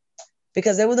to,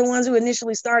 because they were the ones who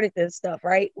initially started this stuff,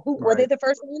 right? Were they the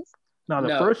first ones? No,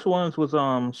 the first ones was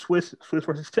Swiss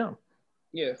versus Tim.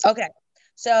 Yeah. Okay.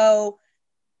 So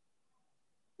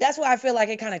that's why I feel like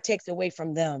it kind of takes away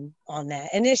from them on that.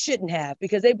 And it shouldn't have,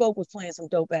 because they both was playing some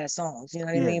dope ass songs, you know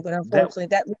what I mean? But unfortunately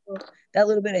that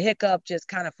little bit of hiccup just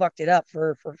kind of fucked it up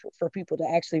for people to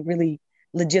actually really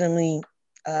legitimately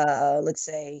let's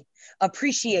say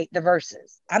appreciate the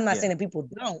verses. I'm not saying that people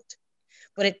don't,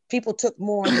 but people took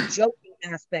more of the joking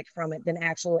aspect from it than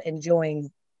actual enjoying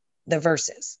the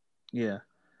verses. Yeah.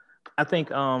 I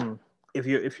think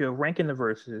if you're ranking the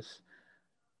verses,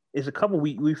 it's a couple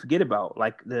we forget about,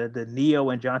 like the Neo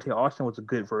and Jonte Austin was a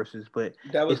good verses, but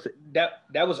that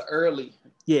was early.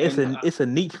 Yeah, it's a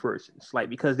niche verses, like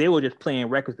because they were just playing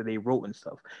records that they wrote and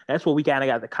stuff. That's what we kind of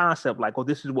got the concept, like, oh,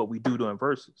 this is what we do during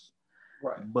verses.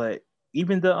 Right. But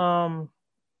even the RZA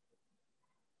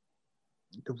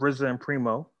and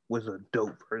Primo was a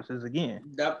dope verses again.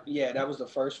 That was the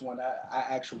first one I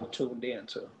actually tuned in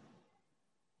to.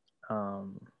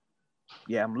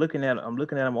 Yeah, I'm looking at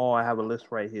them all. I have a list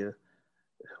right here.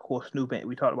 Of course, Snoop.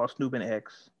 We talked about Snoop and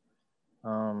X.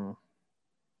 I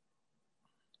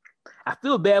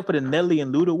feel bad for the Nelly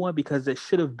and Luda one because it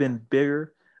should have been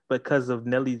bigger because of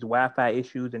Nelly's Wi-Fi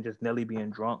issues and just Nelly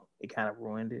being drunk. It kind of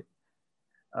ruined it.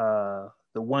 The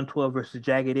 112 versus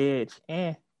Jagged Edge.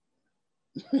 The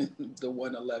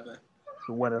 111.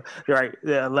 Right,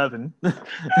 the 11.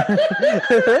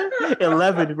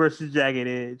 11 versus Jagged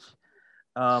Edge.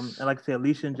 And like I said,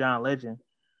 Alicia and John Legend.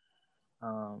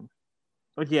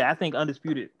 But yeah, I think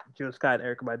Undisputed, Jill Scott,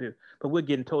 Erykah Badu. But we're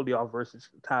getting totally off versus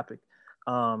topic.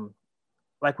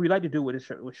 Like we like to do with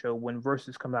this show, when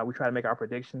verses come out, we try to make our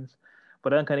predictions.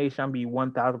 But Uncarnation, I'm be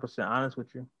 1,000% honest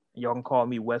with you. Y'all can call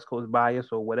me West Coast bias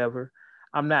or whatever.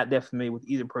 I'm not that familiar with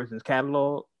either person's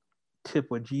catalog,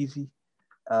 Tip or Jeezy.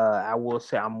 I will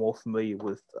say I'm more familiar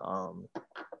with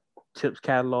Tip's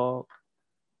catalog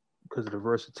because of the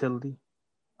versatility.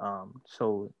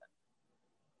 So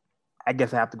I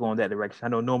guess I have to go in that direction. I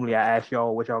know normally I ask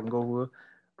y'all what y'all can go with,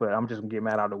 but I'm just gonna get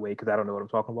mad out of the way because I don't know what I'm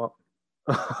talking about.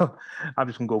 I'm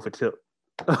just gonna go for Tip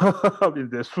in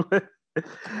this one.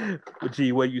 But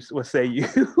gee, what say you?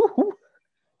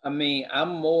 I mean, I'm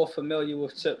more familiar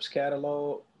with Tip's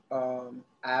catalog.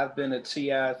 I've been a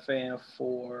T.I. fan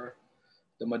for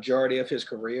the majority of his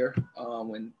career.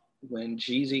 When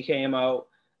Jeezy came out,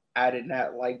 I did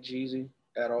not like Jeezy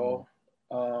at all.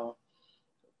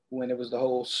 When it was the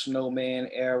whole Snowman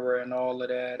era and all of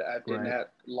that, I did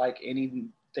not like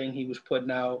anything he was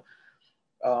putting out.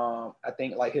 I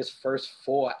think like his first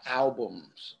 4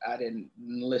 albums, I didn't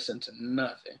listen to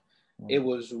nothing. It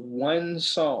was one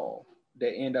song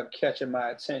that ended up catching my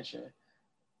attention,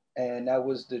 and that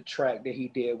was the track that he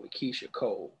did with Keisha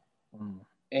Cole.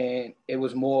 And it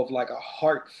was more of like a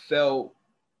heartfelt,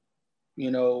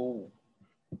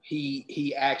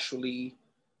 he actually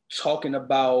talking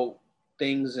about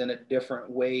things in a different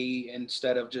way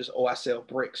instead of just, I sell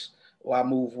bricks or I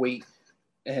move weight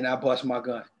and I bust my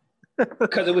gun.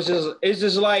 Because it's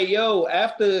just like, yo,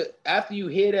 after you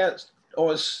hear that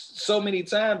or so many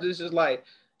times, it's just like,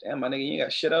 damn, my nigga, you ain't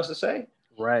got shit else to say.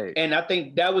 Right. And I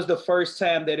think that was the first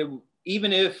time that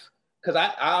because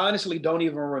I honestly don't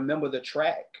even remember the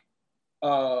track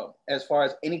as far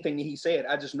as anything that he said.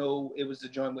 I just know it was the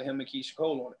joint with him and Keisha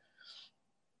Cole on it.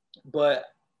 But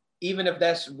even if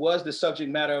that was the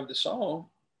subject matter of the song,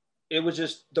 it was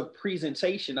just the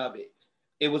presentation of it.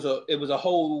 It was a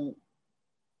whole,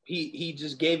 he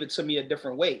just gave it to me a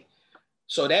different way.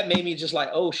 So that made me just like,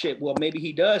 oh shit, well, maybe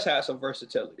he does have some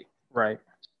versatility. Right.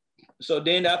 So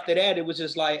then after that, it was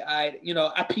just like, I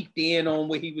peeked in on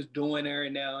what he was doing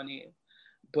every now and then.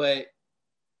 But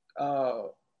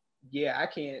yeah, I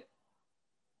can't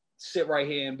sit right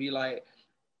here and be like,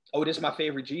 oh, this is my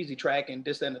favorite Jeezy track and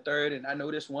this, that, and the third, and I know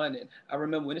this one, and I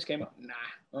remember when this came out. Nah,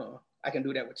 I can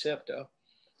do that with Tip, though.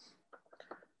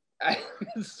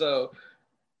 So,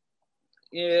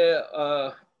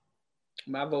 yeah,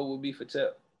 my vote would be for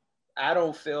Tip. I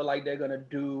don't feel like they're gonna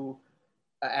do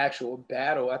an actual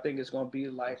battle. I think it's gonna be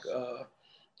like an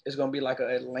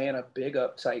Atlanta big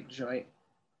up type joint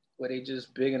where they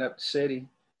just bigging up the city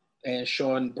and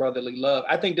showing brotherly love.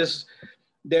 I think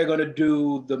they're gonna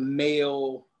do the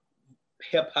male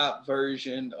hip hop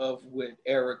version of what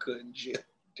Erykah and Jill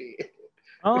did.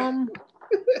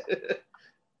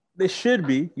 They should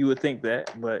be. You would think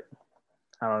that, but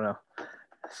I don't know.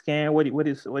 Scan, what do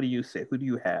you say? Who do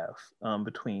you have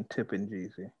between Tip and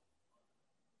Jeezy?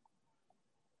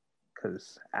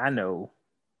 Because I know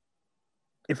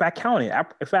if I count it, I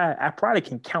probably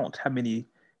can count how many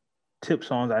Tip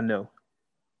songs I know,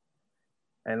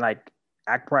 and like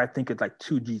I probably think it's like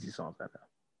 2 Jeezy songs I know.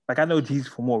 Like I know Jeezy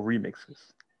for more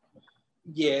remixes.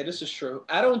 Yeah, this is true.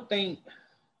 I don't think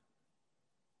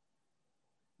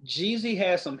Jeezy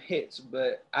has some hits,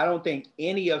 but I don't think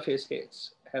any of his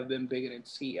hits have been bigger than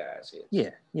T.I.'s hits.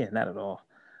 Yeah, not at all.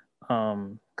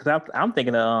 Because I'm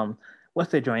thinking of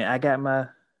what's that joint? I got my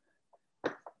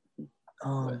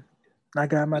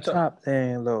top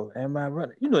and low and my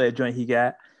runner. You know that joint he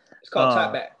got. It's called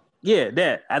Top Back. Yeah,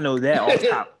 that I know that off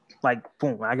top. Like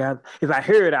boom, if I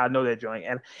hear it, I know that joint.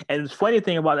 And the funny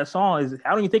thing about that song is I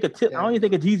don't even think of Tip. Yeah. I don't even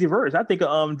think of Jeezy verse. I think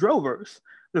of Dro verse.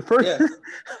 The first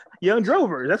Young Dro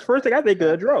verse. That's the first thing I think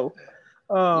of Dro.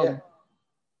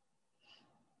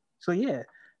 So yeah,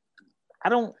 I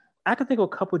can think of a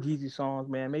couple Jeezy songs,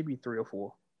 man, maybe 3 or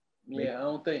 4. Maybe. Yeah, I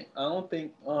don't think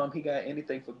he got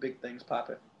anything for big things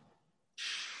popping.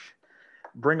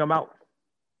 Bring them out.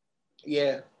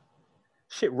 Yeah.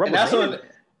 Shit, Rubber Band. What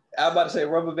I was about to say,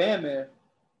 Rubber Band Man.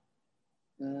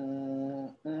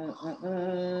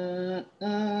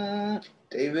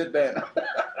 David Banner.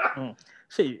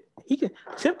 See,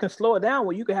 Tip can slow it down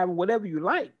where you can have whatever you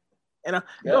like. And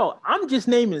I'm just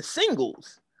naming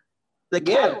singles. The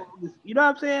catalog, you know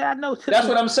what I'm saying? I know. That's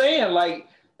what I'm saying. Like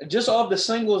just off the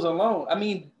singles alone. I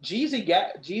mean, Jeezy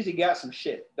got some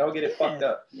shit. Don't get it fucked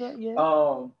up. Yeah.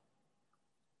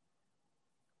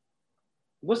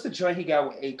 What's the joint he got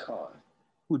with Akon?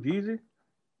 Who, Jeezy?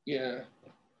 Yeah.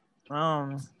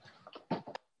 I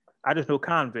just know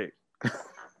Convict.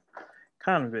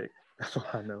 Convict. That's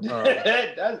what I know.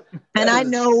 I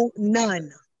know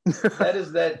none.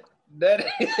 That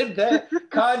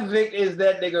Convict is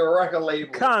that nigga record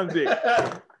label. Convict.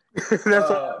 That's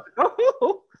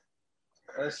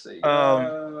let's see.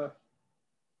 I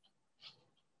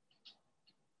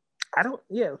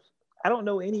don't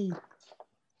know any.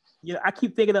 I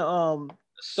keep thinking of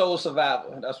Soul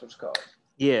Survivor. That's what it's called.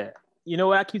 Yeah. You know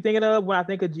what I keep thinking of when I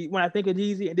think of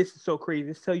Jeezy, and this is so crazy.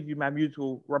 This tells you my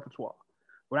musical repertoire.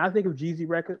 When I think of Jeezy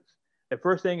records, the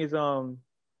first thing is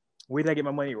Where Did I Get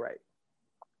My Money Right?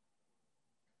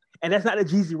 And that's not a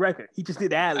Jeezy record. He just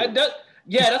did ad-libs.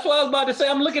 That's what I was about to say.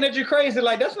 I'm looking at you crazy.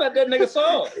 Like, that's not that nigga's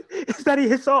song. It's not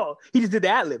his song. He just did the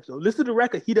ad-libs. So listen to the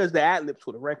record. He does the ad-libs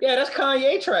for the record. Yeah, that's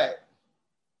Kanye track.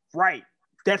 Right.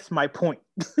 That's my point.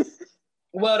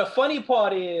 Well, the funny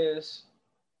part is,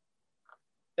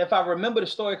 if I remember the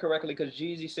story correctly, because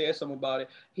Jeezy said something about it,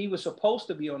 he was supposed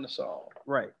to be on the song.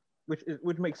 Right.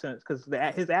 Which makes sense because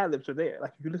his ad-libs are there.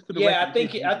 Like if you listen to the record,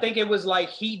 I think it was like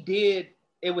it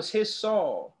was his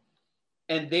song.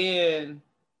 And then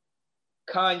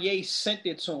Kanye sent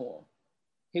it to him.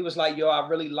 He was like, yo, I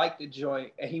really like the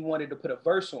joint. And he wanted to put a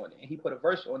verse on it. And he put a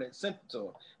verse on it and sent it to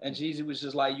him. And Jeezy was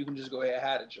just like, you can just go ahead and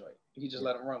have the joint. He just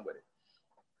let him run with it.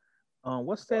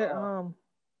 What's that?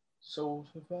 Soul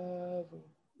Survivor.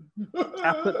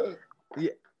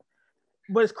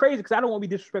 But it's crazy because I don't want to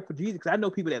be disrespectful to Jeezy because I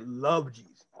know people that love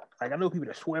Jeezy. Like I know people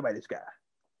that swear by this guy.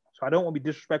 So I don't want to be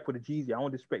disrespectful to Jeezy. I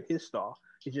don't disrespect his star.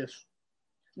 It's just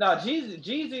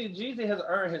Jeezy has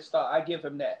earned his star. I give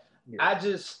him that. Yeah.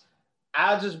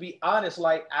 I'll just be honest.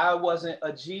 Like I wasn't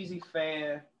a Jeezy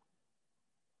fan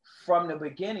from the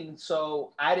beginning,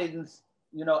 so I didn't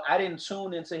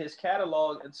tune into his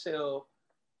catalog until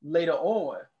later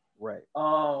on. Right.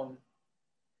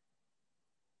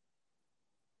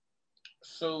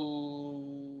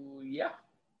 So yeah.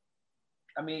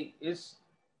 I mean, it's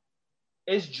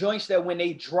joints that when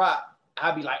they drop,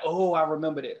 I'll be like, oh, I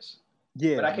remember this.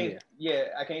 Yeah. But I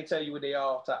can't tell you what they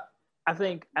are off top. I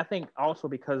think also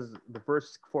because the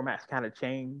verse formats kind of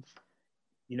changed.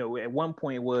 At one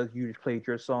point it was you just played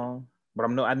your song, but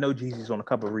I know Jeezy's on a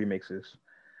couple of remixes.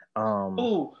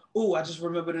 I just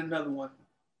remembered another one.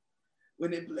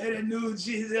 When they played that new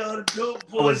Jeezy on the dope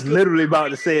boys. I was literally about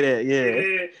to say that.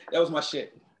 Yeah, that was my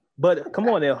shit. But come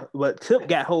on now, but Tip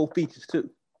got whole features too.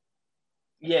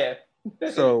 Yeah.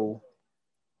 So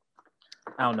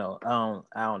I don't know.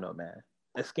 I don't know, man.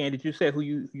 Scan, did you say who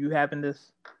you have in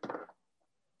this?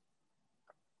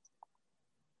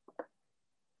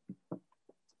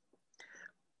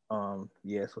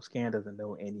 Yeah, so Scan doesn't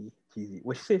know any Jeezy.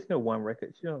 Well, she says no one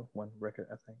record. She knows one record,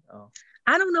 I think.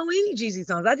 I don't know any Jeezy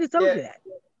songs. I just told you that.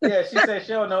 Yeah, she said she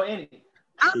don't know any.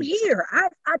 I'm here. I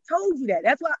told you that.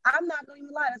 That's why I'm not going to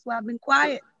even lie. That's why I've been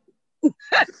quiet.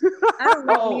 I don't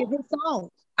know any of his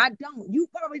songs. I don't. You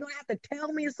probably don't have to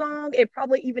tell me a song and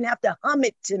probably even have to hum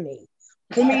it to me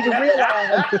for me to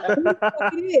realize who the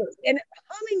fuck it is. And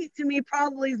humming it to me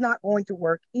probably is not going to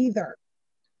work either.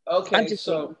 Okay,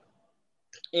 so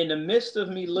in the midst of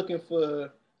me looking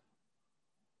for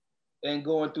and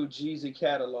going through Jeezy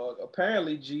catalog,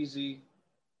 apparently Jeezy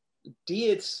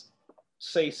did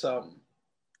say something.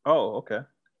 Oh, okay.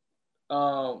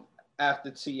 After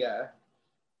T.I.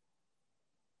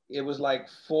 It was like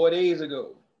 4 days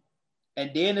ago.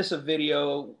 And then it's a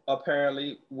video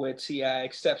apparently where T.I.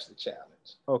 accepts the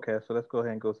challenge. Okay, so let's go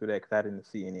ahead and go through that because I didn't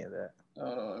see any of that.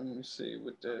 Let me see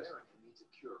what this.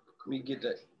 Let me get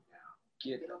that.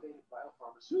 You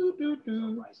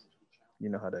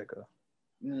know how that goes.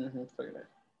 Mm-hmm. Look at that.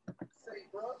 Say,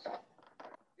 bro,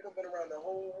 you done been around the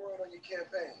whole world on your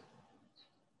campaign.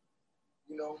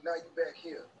 Now you back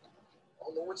here. I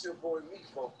don't know what your boy me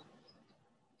for.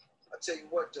 I tell you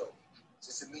what though,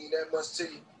 since it mean that much to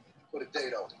you, put a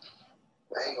date on it.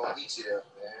 I ain't gonna beat you there.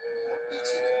 I'm gonna beat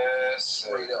you there.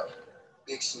 Straight up.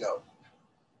 Big Snow.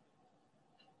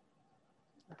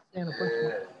 Yes,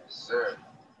 sir.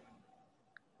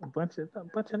 A bunch of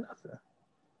nothing.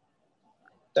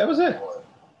 That was it.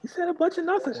 He said a bunch of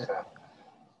nothing.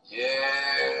 Yes,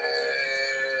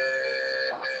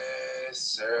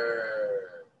 sir.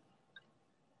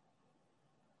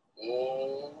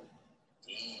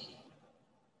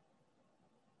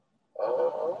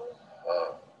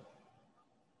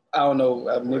 I don't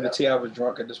know. Maybe T.I. was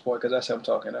drunk at this point because that's him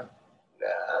talking now. Nah,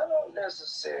 I don't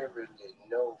necessarily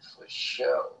know for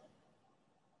sure.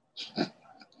 But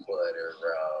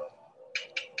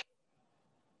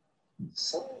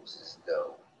seems as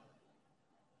though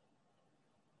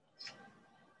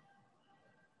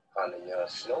on the Young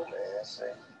Snowman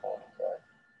say, oh my God,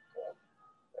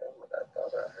 that's what I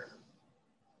thought I heard.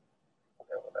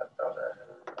 That's what I thought I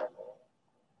heard.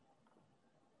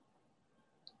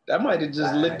 That might have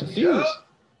just lit the fuse.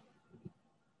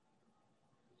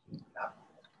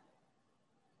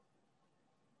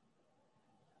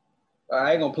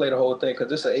 I ain't gonna play the whole thing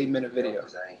because it's an 8-minute video.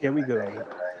 Yeah, we good.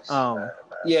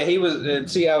 Yeah, he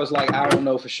was. T.I. was like, I don't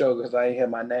know for sure because I ain't hear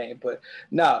my name, but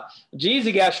no,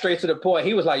 Jeezy got straight to the point.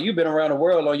 He was like, "You've been around the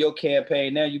world on your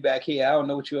campaign. Now you back here. I don't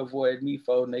know what you avoided me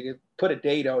for, nigga. Put a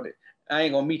date on it. I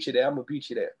ain't gonna meet you there. I'm gonna beat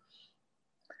you there."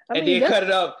 And then cut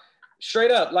it up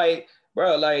straight up, like,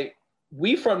 bro, like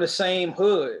we from the same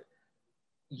hood.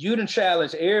 You done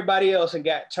challenged everybody else and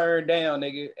got turned down,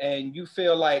 nigga, and you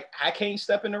feel like I can't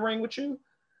step in the ring with you.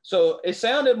 So it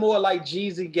sounded more like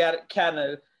Jeezy got kind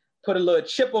of put a little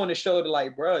chip on his shoulder,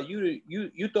 like, bro, you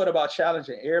thought about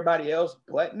challenging everybody else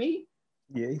but me?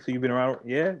 Yeah, so you've been around.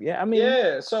 Yeah. I mean,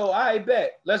 yeah. So I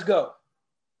bet. Let's go.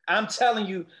 I'm telling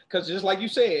you, because just like you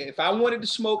said, if I wanted to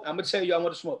smoke, I'm gonna tell you I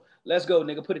want to smoke. Let's go,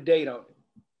 nigga. Put a date on it.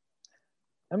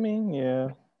 I mean, yeah.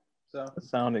 So it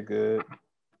sounded good.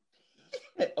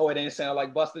 Oh, it didn't sound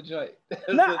like Busta Joint.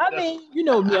 No, I mean, you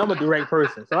know me, I'm a direct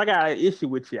person. So I got an issue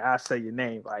with you, I'll say your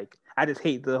name. Like, I just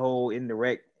hate the whole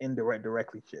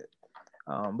directly shit.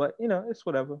 But you know, it's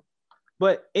whatever.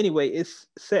 But anyway, it's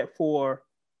set for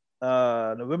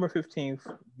November 15th,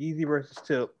 Yeezy versus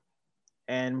Tip,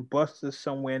 and Busta's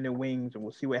somewhere in the wings, and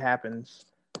we'll see what happens.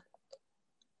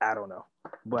 I don't know.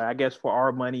 But I guess for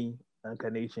our money,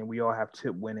 Uncut Nation, we all have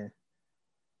Tip winning.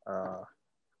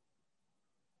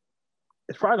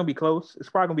 It's probably gonna be close. It's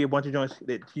probably gonna be a bunch of joints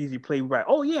that Jeezy played right.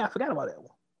 Oh yeah, I forgot about that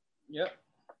one. Yep.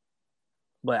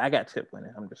 But I got Tip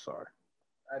winning. I'm just sorry.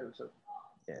 I do too.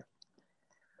 Yeah.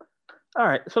 All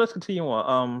right, so let's continue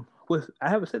on. I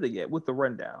haven't said that yet. With the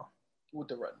rundown.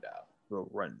 The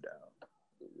rundown.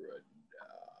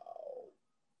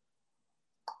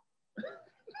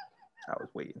 I was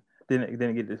waiting.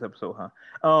 Didn't get this episode, huh?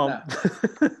 Nah.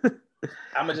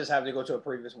 I'm gonna just have to go to a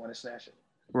previous one and snatch it.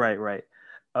 Right.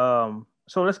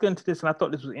 So let's get into this, and I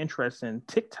thought this was interesting.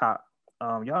 TikTok,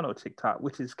 y'all know TikTok,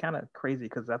 which is kind of crazy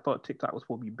because I thought TikTok was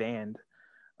supposed to be banned.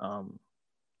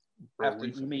 After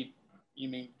you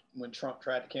mean when Trump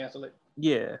tried to cancel it?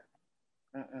 Yeah.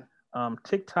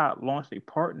 TikTok launched a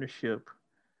partnership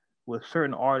with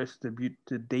certain artists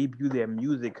to debut their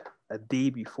music a day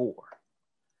before.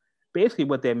 Basically,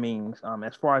 what that means,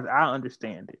 as far as I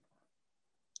understand it,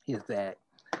 is that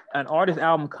an artist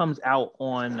album comes out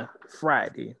on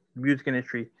Friday. Music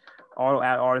industry,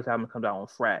 artist album comes out on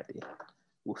Friday.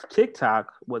 With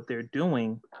TikTok, what they're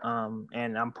doing,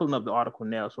 and I'm pulling up the article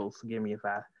now, so forgive me if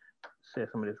I said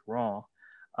some of this wrong.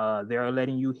 They're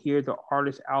letting you hear the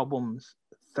artist albums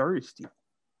Thursday.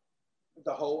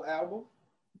 The whole album?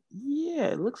 Yeah,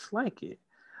 it looks like it.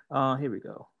 Here we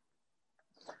go.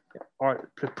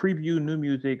 To preview new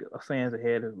music, fans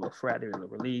ahead of Friday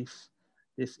release.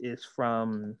 This is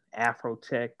from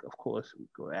Afrotech. Of course, we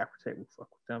go to Afrotech, we fuck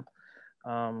with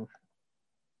them.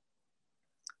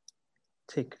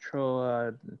 Take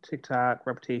control, TikTok,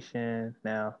 reputation,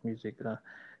 now music.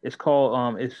 It's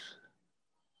called, it's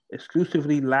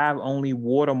exclusively live only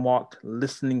watermarked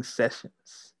listening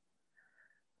sessions.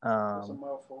 That's a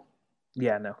mouthful.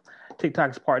 Yeah, I know.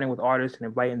 TikTok is partnering with artists and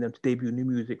inviting them to debut new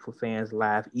music for fans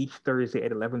live each Thursday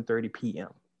at 11:30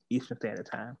 p.m. Eastern Standard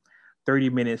Time, 30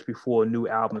 minutes before new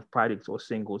albums, projects, or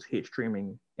singles hit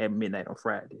streaming at midnight on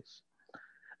Fridays.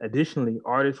 Additionally,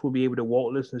 artists will be able to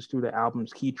walk listeners through the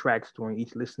album's key tracks during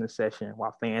each listening session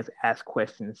while fans ask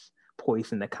questions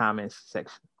posed in the comments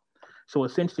section. So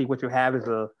essentially what you have is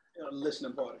a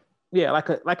listening party. Yeah, like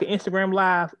an Instagram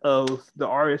live of the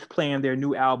artist playing their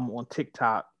new album on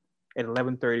TikTok at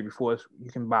 11:30 before you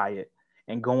can buy it,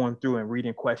 and going through and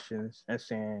reading questions and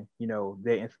saying, you know,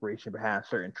 their inspiration behind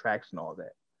certain tracks and all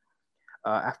that.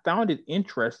 I found it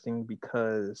interesting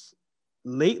because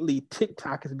lately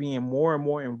TikTok is being more and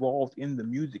more involved in the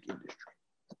music industry.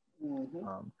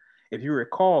 Mm-hmm. If you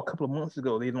recall, a couple of months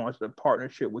ago, they launched a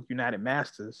partnership with United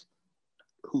Masters,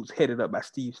 who's headed up by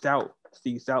Steve Stout.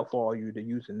 Steve Stout, for all you that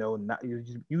used to know,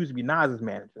 used to be Nas's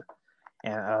manager,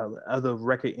 and other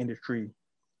record industry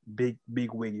big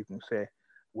wig, you can say,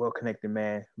 well-connected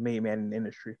man, made man in the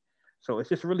industry. So it's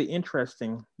just really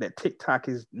interesting that TikTok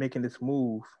is making this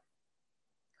move.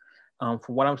 From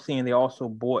what I'm seeing, they also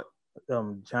bought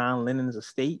John Lennon's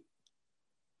estate.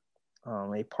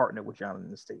 They partnered with John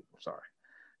Lennon's estate. I'm sorry.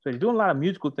 So they're doing a lot of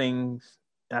musical things.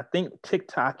 And I think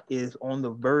TikTok is on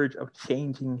the verge of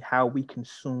changing how we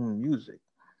consume music.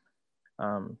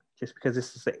 Just because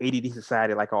this is an ADD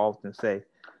society, like I often say,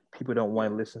 people don't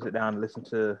want to sit down and listen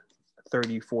to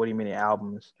 30, 40-minute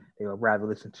albums. They would rather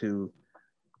listen to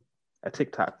a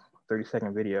TikTok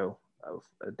 30-second video of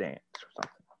a dance or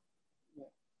something.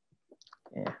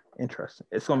 Yeah, interesting.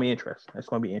 It's gonna be interesting. It's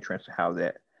gonna be interesting how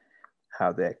that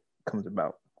comes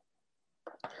about.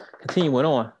 Continuing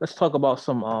on, let's talk about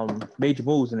some major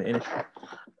moves in the industry.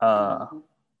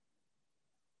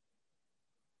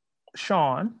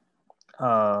 Sean,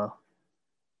 Hov,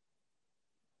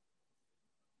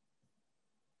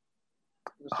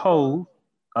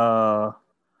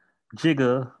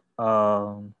 Jigga,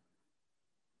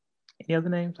 any other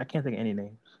names? I can't think of any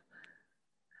names.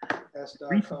 S.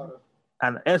 Carter.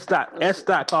 And S.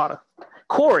 Carter.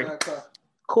 Corey.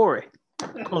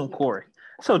 Call him Corey.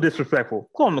 So disrespectful.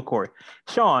 Call him Corey.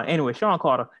 Sean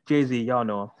Carter, Jay-Z, y'all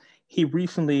know him. He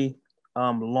recently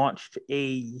launched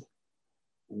a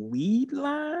weed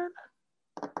line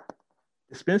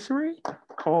dispensary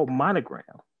called Monogram.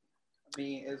 I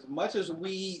mean, as much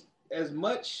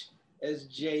as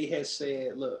Jay has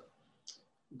said, look,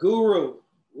 Guru,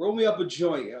 roll me up a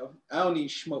joint, yo. I don't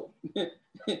need smoke. It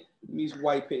needs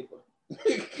white paper.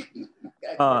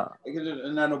 Not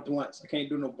no blunts. I can't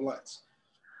do no blunts.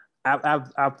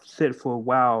 I've said for a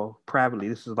while privately,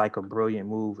 this is like a brilliant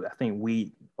move. I think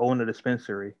weed owning a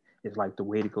dispensary is like the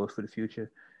way to go for the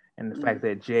future. And the fact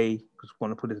that Jay was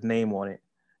going to put his name on it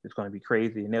is going to be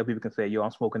crazy. And now people can say, yo, I'm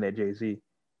smoking that Jay-Z.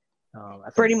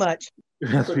 Pretty much.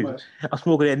 I'm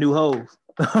smoking that new Hov.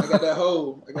 I got that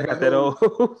Hov. I got that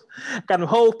Hov. Got them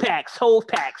Hov packs. So,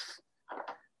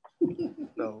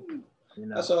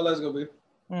 that's all that's gonna be.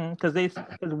 Because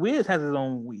Wiz has his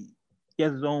own weed. He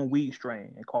has his own weed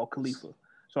strain called Khalifa.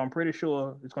 So I'm pretty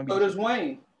sure it's gonna be. Oh, there's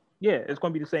Wayne. Yeah, it's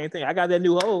gonna be the same thing. I got that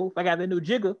new Hov. I got that new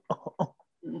Jigga. I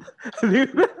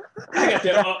got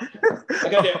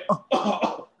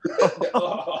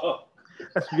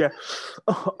that.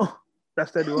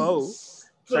 That's that new Hov.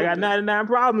 So I got 99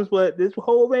 problems, but this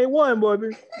Hov ain't one, boy.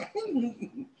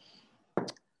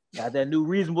 Got that new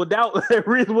reasonable doubt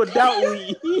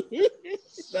weed.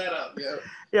 Shut up, yo.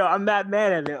 Yo, I'm not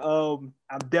mad at it. I'm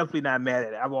definitely not mad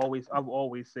at it. I've always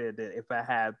said that if I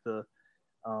had the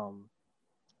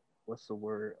what's the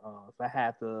word? If I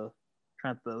had the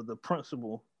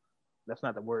principle, that's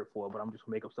not the word for it, but I'm just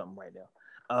gonna make up something right now.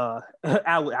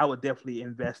 I would definitely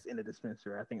invest in a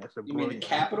dispensary. I think that's a brilliant. You mean the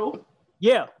capital?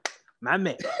 Yeah, my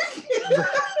man.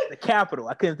 The capital.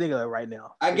 I couldn't think of it right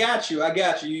now. I got you.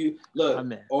 You look.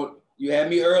 You had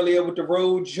me earlier with the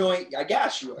road joint. I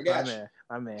got you.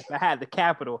 My man. If I had the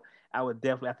capital, I would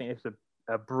definitely. I think it's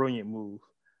a brilliant move.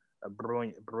 A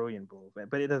brilliant move.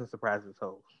 But it doesn't surprise us.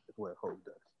 Hov. It's what Hov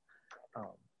does.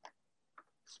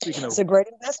 Speaking of, it's a great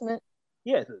investment.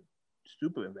 Yeah, it's a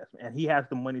stupid investment, and he has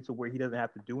the money to where he doesn't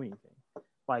have to do anything.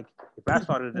 Like if I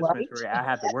started a dispensary, I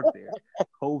had to work there.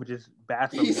 Hov just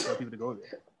bass up and tell people to go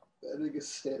there. That nigga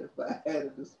said if I had a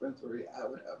dispensary, I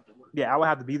would have to work. Yeah, I would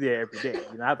have to be there every day.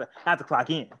 You know, I have to clock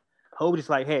in. Hov just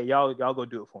like, hey, y'all go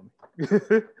do it for me.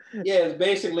 Yeah, it's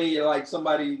basically like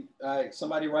somebody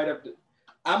write up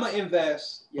I'ma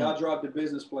invest. Y'all drop the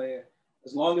business plan.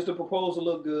 As long as the proposal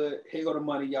look good, here go the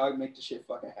money. Y'all make the shit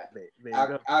fucking happen.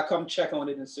 I'll come check on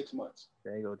it in 6 months.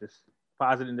 There you go. Just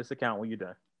deposit in this account when you're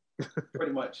done.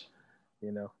 Pretty much.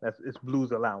 You know, it's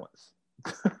Blue's allowance.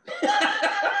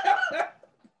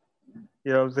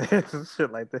 You know what I'm saying? It's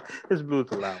shit like that. It's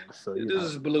Blue's allowance. So this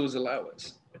is Blue's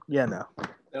allowance. Yeah, no.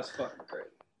 That's fucking great.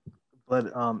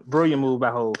 But brilliant move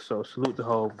by Hov. So salute to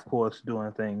Hov, of course,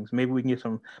 doing things. Maybe we can get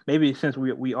some. Maybe since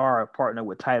we are a partner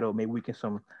with Tidal, maybe we can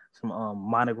some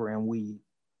Monogram weed.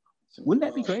 Wouldn't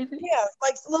that be crazy? Yeah,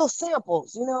 like little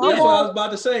samples. You know. Yeah, that's what I was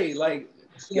about to say. Like,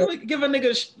 give a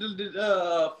nigga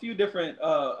a few different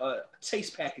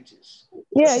taste packages.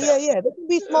 Yeah. They can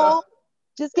be small.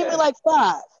 Just give me like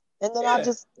 5. And then I'll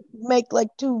just make like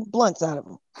 2 blunts out of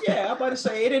them. Yeah, I'm about to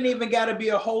say it didn't even got to be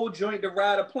a whole joint to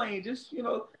ride a plane. Just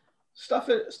stuff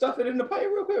it in the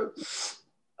plane real quick.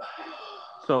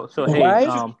 So hey,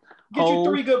 right? Get you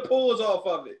 3 good pulls off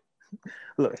of it.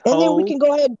 Look, and then we can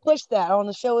go ahead and push that on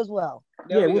the show as well.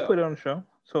 We'll put it on the show.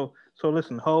 So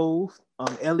listen, Hov,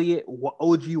 Elliot,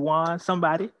 OG Juan,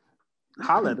 somebody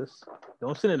holler at us.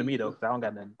 Don't send it to me though, because I don't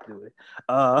got nothing to do with it.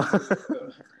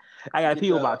 I got a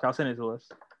PO box. Y'all send it to us.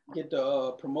 Get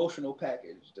the promotional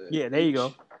package. There you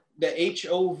go. The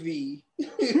HOV.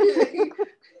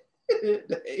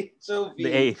 The HOV.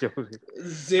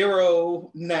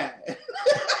 09.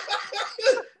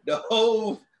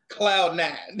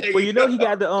 Cloud9. Well, you know he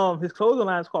got the his clothing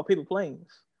line is called Paper Planes,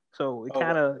 so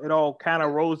it all kind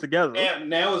of rolls together.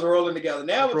 Now it's rolling together.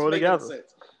 Now it's making together.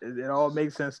 Sense. It all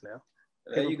makes sense now.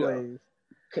 There you go.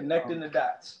 Connecting the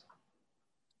dots.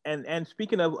 And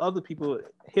speaking of other people,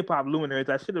 hip hop luminaries,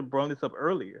 I should have brought this up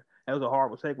earlier. That was a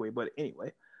horrible segue, but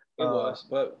anyway. It was,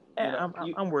 but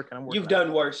I'm working. You've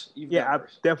done worse. I've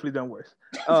definitely done worse.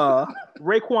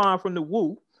 Raekwon from the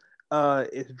Wu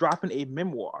is dropping a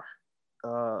memoir.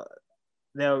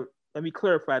 Now, let me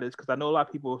clarify this because I know a lot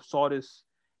of people saw this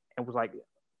and was like,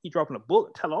 he dropping a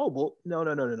book, tell-all book.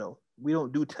 No. We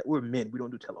don't do, we're men. We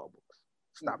don't do tell-all books.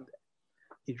 Stop that.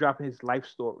 He's dropping his life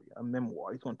story, a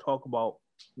memoir. He's going to talk about,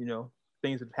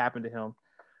 things that happened to him,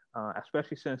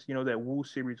 especially since, that Wu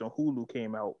series on Hulu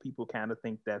came out. People kind of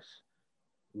think that's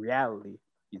reality.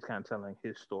 He's kind of telling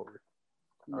his story.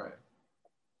 Right.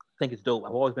 I think it's dope.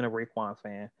 I've always been a Raekwon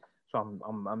fan, so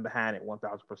I'm behind it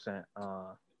 1,000%.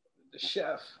 The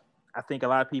chef. I think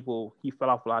he fell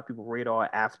off a lot of people's radar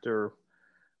after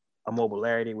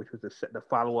Immobilarity, which was the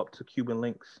follow-up to Cuban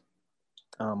Links.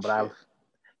 But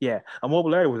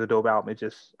Immobilarity was a dope album.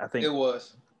 I think it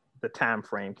was the time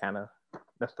frame kind of,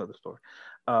 that's another story.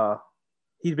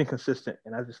 He's been consistent,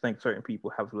 and I just think certain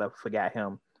people have forgot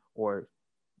him or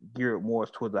geared more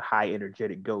towards a high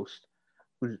energetic Ghost,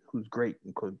 who's great.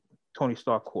 Tony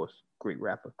Stark, of course, great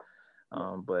rapper.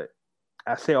 But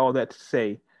I say all that to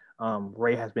say,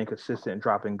 Ray has been consistent in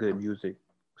dropping good music,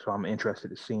 so I'm interested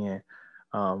in seeing,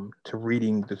 to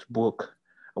reading this book.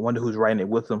 I wonder who's writing it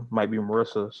with him. Might be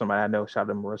Marissa, somebody I know. Shout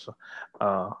out to Marissa.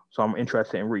 So I'm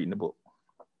interested in reading the book.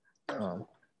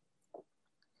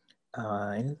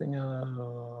 Anything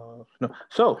else? No.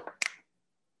 So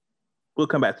we'll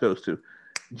come back to those two.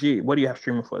 G, what do you have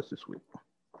streaming for us this week?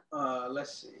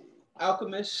 Let's see.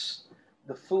 Alchemist,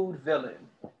 The Food Villain,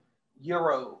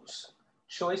 Euros,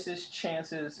 Choices,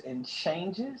 Chances, and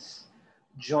Changes,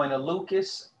 Joyner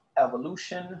Lucas,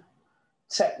 Evolution,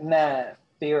 Tech 9,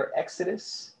 Fear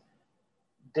Exodus,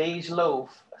 Dej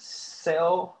Loaf,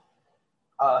 Cell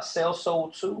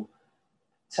Soul 2,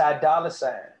 Ty Dolla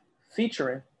 $ign,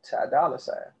 featuring Ty Dolla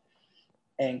 $ign,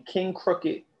 and King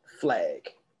Crooked, Flag.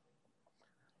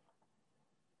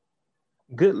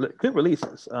 Good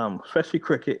releases, especially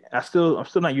Crooked. I'm still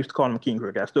not used to calling him King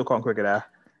Crooked. I still call him Crooked I.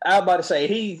 I was about to say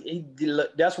he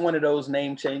that's one of those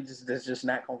name changes that's just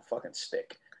not gonna fucking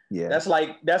stick. Yeah, that's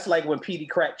like when Petey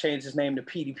Crack changed his name to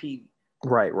Petey Petey.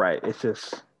 Right. It's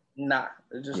just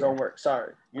it just don't work.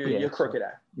 Sorry, you're Crooked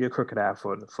I. You're Crooked I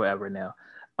for forever now.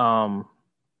 I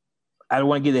don't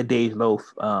want to get that Dej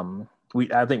Loaf.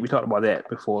 I think we talked about that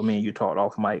before. Me and you talked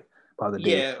off mic about the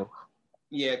Dej Loaf.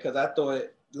 Yeah, because I thought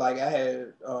like I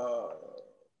had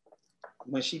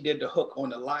when she did the hook on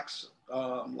the Locks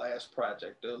last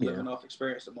project, the Living Off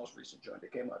Experience, the most recent joint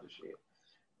that came out this year.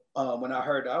 When I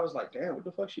heard that, I was like, damn, what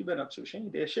the fuck she been up to? She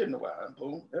ain't did shit in a while. And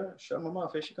boom, shut my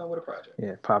mouth. Here she come with a project. Yeah,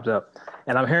 it popped up.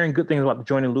 And I'm hearing good things about the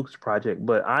Joyner Lucas project,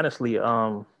 but honestly,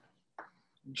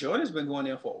 Joyner's been going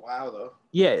in for a while though.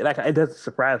 Yeah, like it doesn't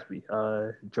surprise me.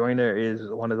 Joyner is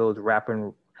one of those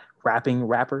rapping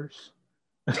rappers.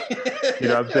 You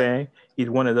know what I'm saying? He's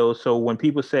one of those. So when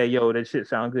people say, yo, that shit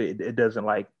sound good, it doesn't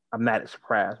like, I'm not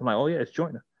surprised. I'm like, oh yeah, it's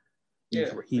Joyner.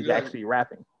 He's actually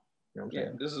rapping. You know what I'm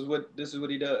saying? This is what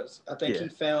he does. I think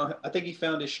he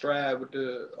found his stride with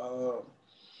the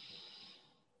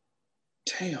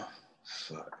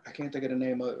I can't think of the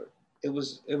name of it. It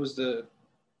was the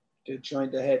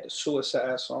joint that had the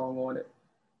Suicide song on it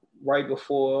right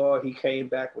before he came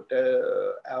back with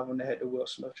the album that had the Will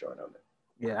Smith joint on it.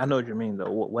 Yeah, I know what you mean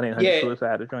though. 1-800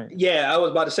 Suicide the joint. Yeah, I was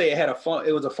about to say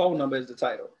it was a phone number as the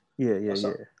title. Yeah.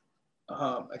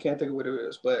 I can't think of what it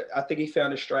is, but I think he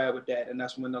found his stride with that, and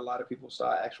that's when a lot of people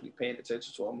started actually paying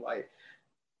attention to him. Like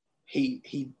he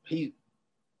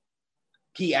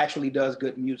actually does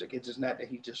good music. It's just not that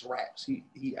he just raps.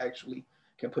 He actually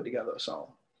can put together a song.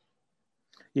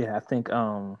 Yeah, I think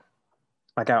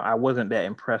I wasn't that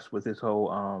impressed with this whole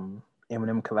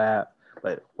Eminem collab,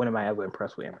 but when am I ever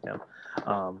impressed with Eminem?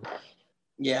 I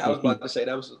was about to say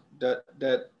that was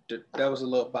a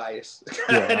little biased.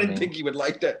 Yeah, I didn't think he would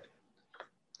like that.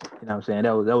 You know what I'm saying?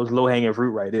 That was low hanging fruit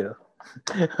right there.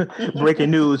 Breaking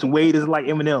news: Wade is like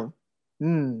Eminem.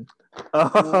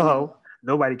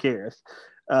 Nobody cares.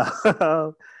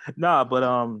 But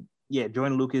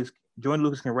Joyner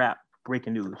Lucas can rap.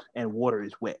 Breaking news, and water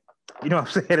is wet. You know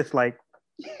what I'm saying? It's like.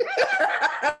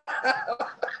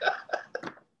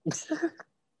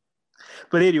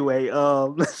 But anyway,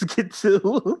 let's get to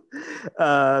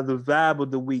the vibe of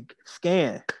the week.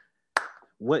 Scan.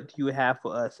 What do you have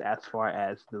for us as far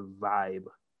as the vibe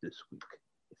this week?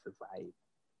 It's a vibe.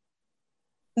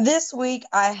 This week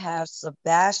I have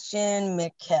Sebastian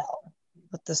Mikel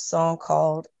with the song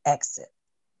called Exit.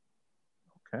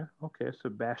 Okay,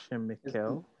 Sebastian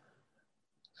Mikel.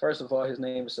 First of all, his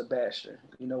name is Sebastian.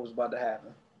 You know what's about to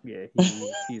happen. Yeah,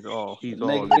 he's all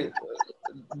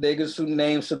niggas who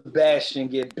name Sebastian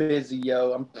get busy,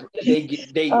 yo.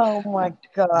 Oh my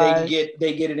god.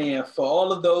 They get it in for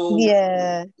all of those.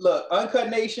 Yeah. Look,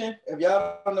 Uncut Nation. If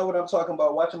y'all don't know what I'm talking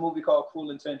about, watch a movie called Cruel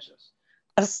Intentions.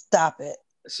 Stop it.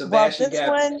 Sebastian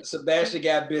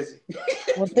got busy.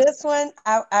 With this one,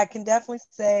 I can definitely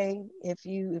say if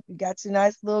you got your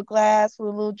nice little glass with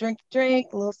a little drink,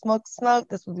 a little smoke,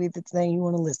 this would be the thing you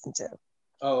want to listen to.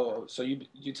 Oh, so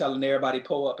you telling everybody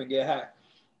pull up and get high?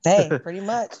 Hey, pretty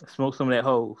much. Smoke some of that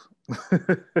hose.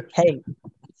 Hey.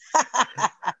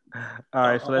 All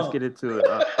right, so let's get into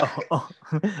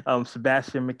it.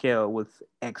 Sebastian Mikel with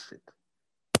Exit.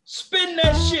 Spin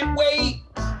that shit, Wade.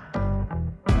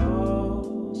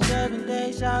 7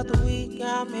 days out the week,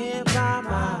 I'm here by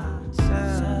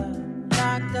myself,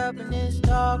 locked up in this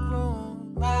dark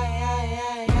room.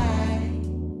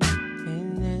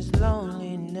 In this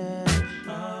loneliness,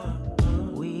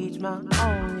 weed's my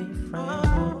only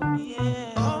friend.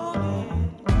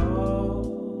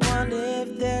 Wonder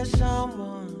if there's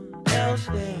someone else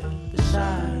there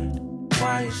beside.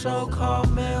 Why your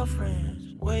so-called male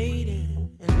friends waiting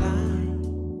in line?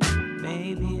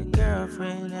 Maybe a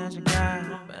girlfriend as a guy,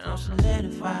 but I'm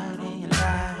solidified in your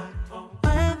life.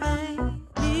 When they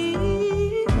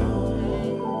leave,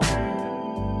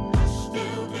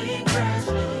 still be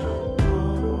present.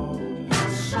 You're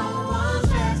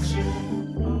someone's exit.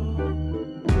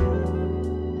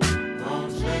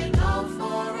 Won't take no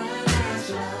for an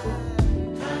answer,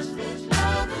 'cause this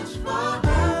love is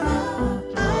forever.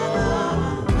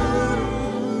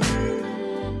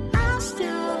 I'll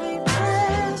still be present.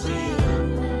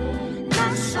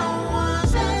 Not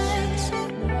someone's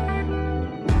exit.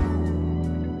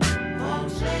 Won't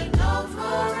take no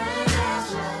for an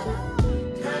answer,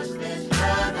 'cause this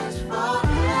love is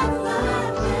forever.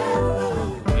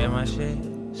 Yeah, my shit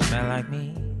smell like me,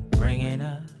 bringing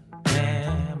up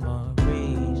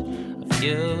memories of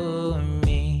you and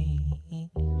me.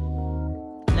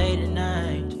 Late at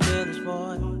night, to feel this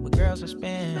void with girls I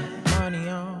spend money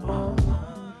on,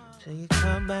 till you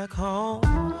come back home.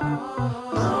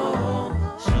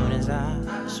 Soon as I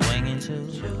swing into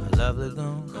a love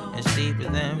lagoon, it's deeper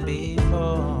than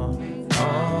before.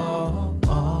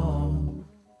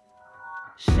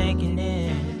 Sinking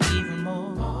in even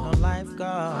more, no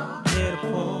lifeguard here to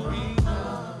pull me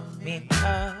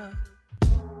up.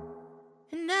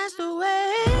 And that's the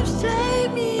waves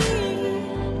take me.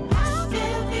 I'll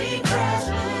still be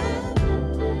present.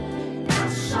 Not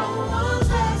someone's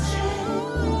exit.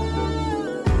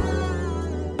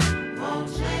 Won't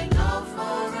take no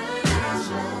for an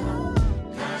answer,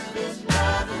 'cause this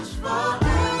love is forever.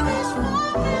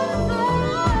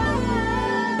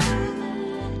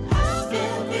 I'll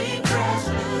still be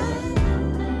present.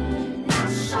 Not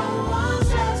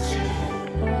someone's exit.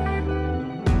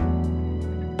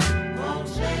 Won't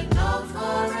take no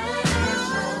for an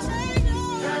answer,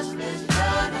 'cause this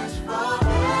love is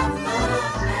forever.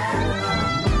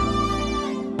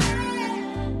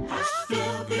 I'll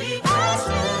still be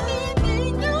present.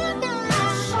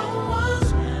 Not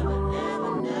someone's never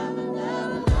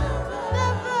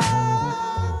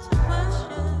to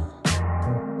question.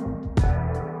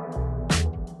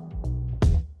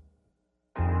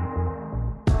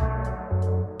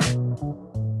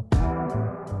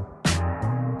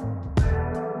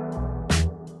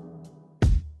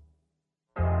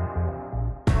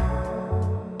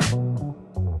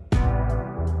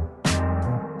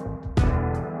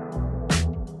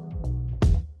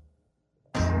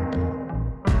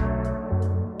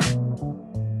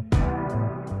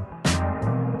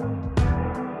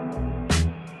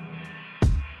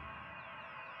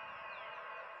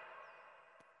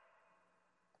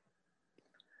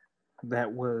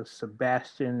 That was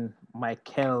Sebastian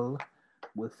Mikel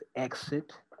with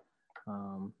Exit.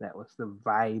 That was the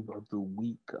vibe of the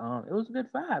week. It was a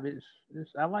good vibe.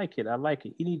 I like it.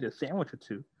 You need a sandwich or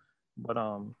two, but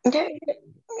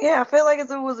Yeah, I feel like it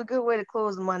was a good way to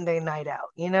close Monday night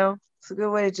out. It's a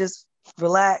good way to just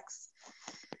relax,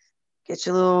 get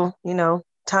your little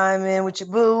time in with your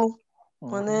boo,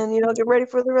 and then get ready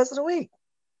for the rest of the week.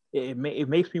 It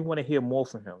makes me want to hear more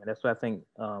from him, and that's what I think.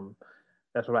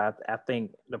 That's what I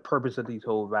think the purpose of these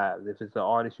whole vibes. If it's an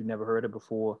artist you never heard of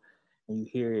before and you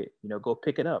hear it, go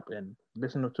pick it up and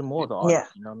listen to more of the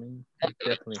artists. Yeah. You know what I mean?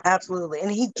 Definitely. Absolutely.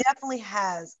 And he definitely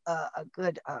has a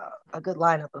good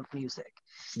lineup of music.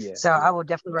 Yeah. So I would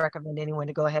definitely recommend anyone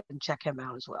to go ahead and check him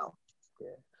out as well.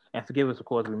 Yeah. And forgive us, of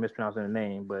course, if we're mispronouncing the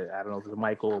name, but I don't know if it's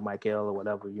Michael or Michael or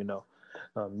whatever, you know,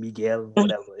 Miguel,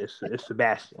 whatever. It's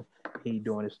Sebastian. He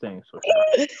doing his thing. So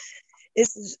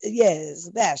It's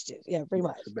Sebastian. Yeah, pretty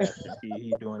much. Sebastian.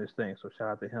 He doing his thing. So shout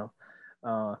out to him.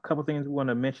 A couple things we want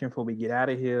to mention before we get out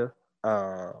of here.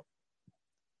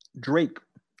 Drake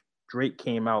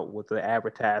came out with an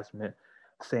advertisement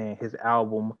saying his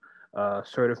album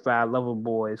Certified Lover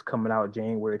Boy is coming out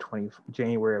January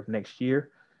of next year.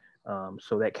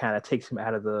 So that kind of takes him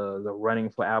out of the running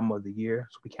for album of the year.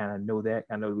 So we kind of know that.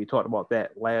 I know we talked about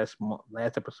that last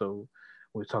episode.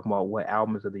 We were talking about what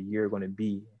albums of the year are going to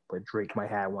be, but Drake might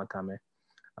have one coming.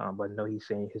 But no, he's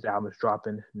saying his album is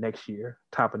dropping next year,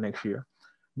 top of next year.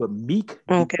 But Meek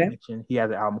mentioned he has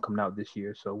an album coming out this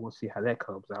year, so we'll see how that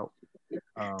comes out.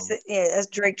 So, that's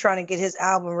Drake trying to get his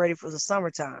album ready for the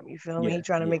summertime. You feel me? He's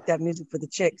trying to make that music for the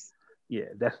chicks. Yeah,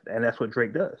 that's what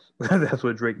Drake does. That's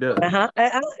what Drake does.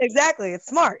 Exactly. It's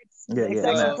smart. It's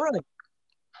actually brilliant.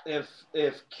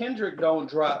 If Kendrick don't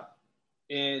drop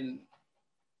in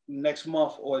next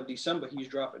month or December, he's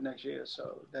dropping next year.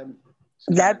 So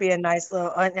that'd be a nice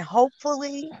little, and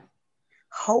hopefully,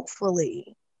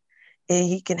 and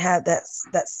he can have that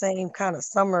same kind of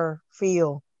summer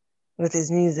feel with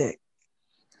his music.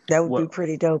 That would be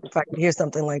pretty dope if I could hear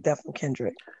something like that from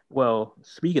Kendrick. Well,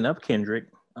 speaking of Kendrick,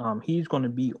 he's going to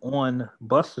be on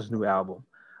Busta's new album.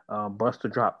 Busta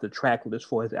dropped the track list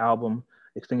for his album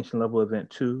Extinction Level Event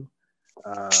 2.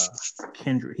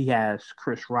 Kendrick, he has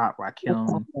Chris Rock,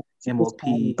 Rakim,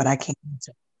 M.O.P., but I can't.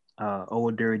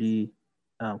 Old Dirty,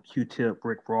 Q-Tip,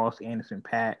 Rick Ross, Anderson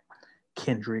 .Paak,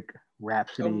 Kendrick,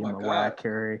 Rhapsody, Mariah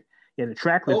Carey. Yeah, the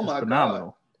track list is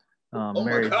phenomenal.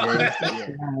 Mary J.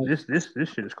 This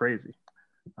shit is crazy.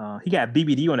 He got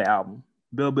BBD on the album.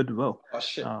 Bill DeVoe. Oh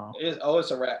shit!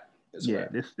 It's a rap.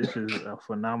 This is a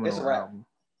phenomenal album.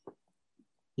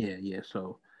 Yeah.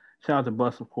 So shout out to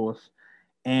Bus, of course.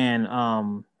 And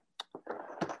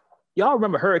y'all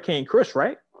remember Hurricane Chris,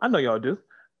 right? I know y'all do.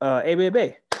 Hey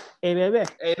baby. Yeah.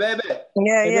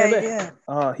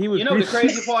 He was. You know the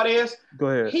crazy part is? Go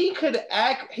ahead.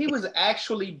 He was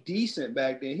actually decent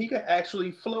back then. He could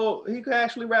actually flow. He could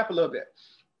actually rap a little bit.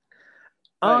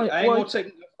 I ain't gonna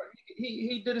take.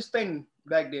 He did his thing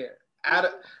back there.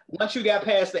 Once you got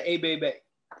past the A baby.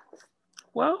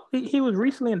 Well, he was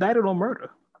recently indicted on murder.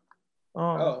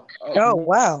 Oh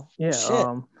wow. Yeah.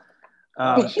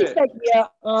 Shit.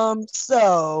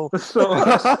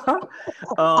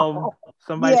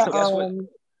 Somebody.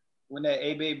 When that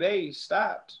A baby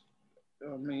stopped.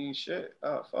 I mean, shit.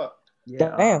 Oh fuck.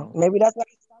 Yeah. Damn. Maybe that's why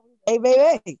he stopped with A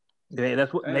baby. Maybe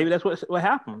that's what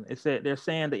happened. It said they're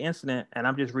saying the incident, and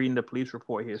I'm just reading the police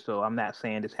report here, so I'm not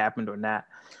saying this happened or not.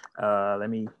 Let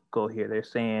me go here. They're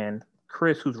saying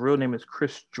Chris, whose real name is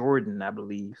Chris Jordan, I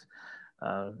believe.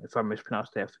 If I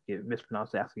mispronounce that,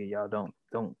 forget y'all. Don't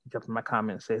jump in my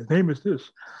comment and say his name is this.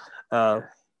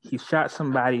 He shot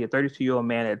somebody, a 32-year-old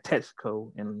man at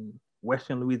Texaco in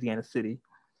Western Louisiana City.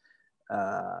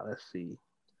 Let's see.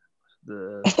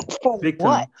 The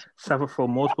victim suffered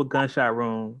from multiple gunshot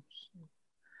wounds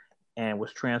and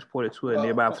was transported to a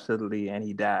nearby facility, and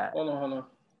he died. Hold on.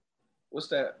 What's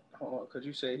that? Hold on, because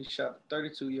you say he shot a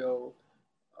 32-year-old.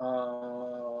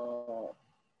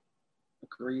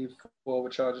 Agreed for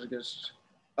charges against.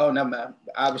 Oh, no, man.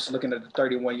 I was looking at the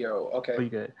 31-year-old. Okay. Pretty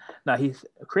good. Now,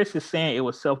 Chris is saying it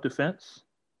was self-defense,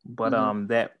 but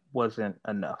that wasn't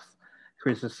enough.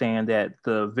 Chris is saying that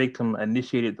the victim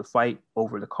initiated the fight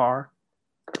over the car,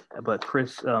 but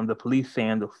the police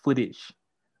saying the footage,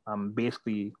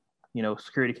 basically,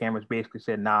 security cameras basically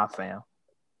said, "Nah, fam,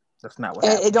 that's not what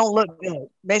happened." It don't look good.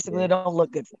 Basically, it don't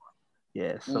look good for him.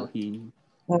 Yeah, so he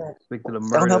convicted of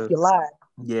murder. Don't help you lie.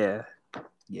 Yeah.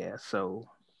 So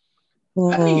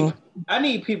I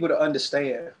need people to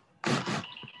understand.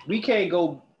 We can't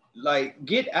go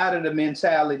get out of the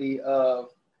mentality of,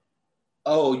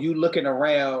 oh, you looking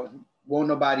around, won't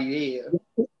nobody there,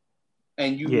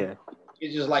 and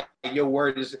it's just like your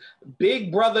word is. Big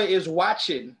Brother is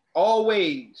watching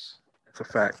always. That's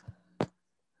a fact.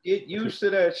 Get used to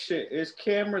that shit. There's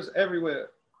cameras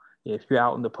everywhere. Yeah, if you're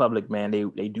out in the public, man,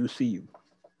 they do see you,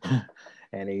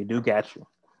 and they do got you.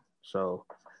 So,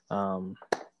 I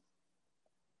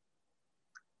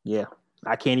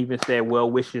can't even say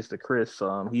well wishes to Chris.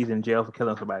 He's in jail for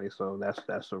killing somebody, so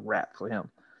that's a wrap for him.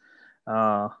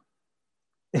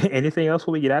 Anything else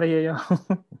before we get out of here, y'all?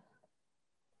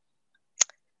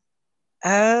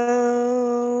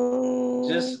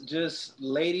 Just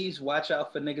ladies, watch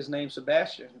out for niggas named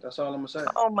Sebastian. That's all I'm gonna say.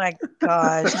 Oh my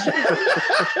gosh.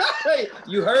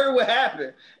 You heard what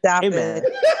happened. Stop it.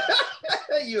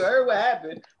 You heard what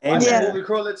happened. Watch that movie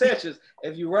Cruel Intentions.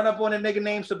 If you run up on a nigga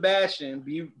named Sebastian,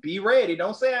 be ready.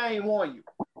 Don't say I ain't warn you.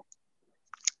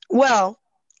 Well,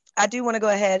 I do want to go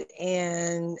ahead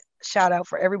and shout out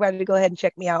for everybody to go ahead and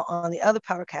check me out on the other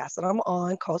podcast that I'm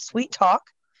on called Sweet Talk.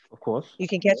 Of course. You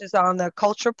can catch us on the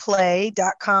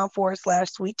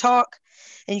cultureplay.com/sweet talk.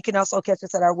 And you can also catch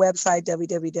us at our website,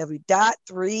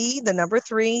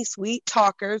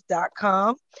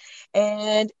 www.3sweettalkers.com.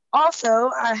 And also,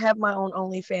 I have my own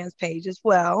OnlyFans page as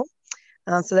well.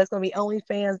 So that's going to be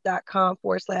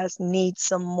onlyfans.com/need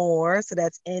some more. So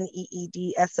that's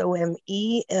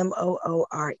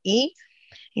NEEDSOMEMOORE.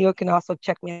 You can also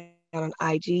check me out on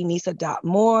IG,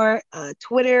 Nisa.Moore,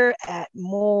 Twitter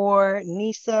 @More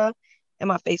Nisa, and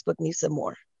my Facebook, Nisa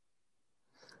Moore.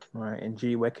 All right. And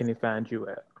G, where can he find you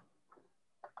at?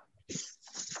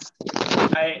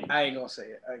 I ain't gonna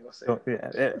say it.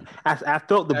 Yeah. I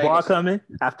felt the bar coming.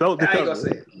 I felt the coming. I ain't gonna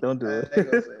say it. Don't do it. I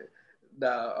ain't gonna say it.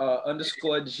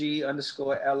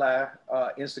 _G_LI,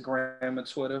 Instagram and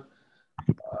Twitter.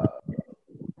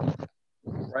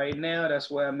 Right now, that's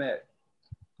where I'm at.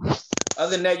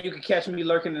 Other than that, you can catch me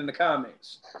lurking in the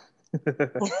comments.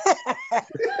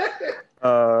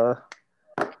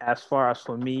 As far as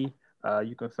for me,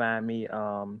 you can find me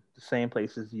the same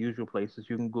places, the usual places.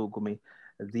 You can Google me,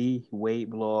 The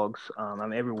Wade Blogs.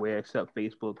 I'm everywhere except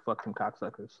Facebook. Fuck some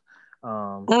cocksuckers.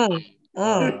 I'm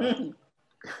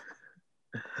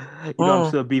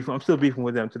still beefing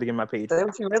with them to get my page back.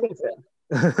 That's what you really said.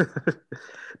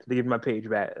 To get my page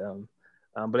back.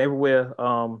 But everywhere,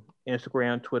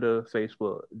 Instagram, Twitter,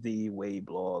 Facebook, The Wade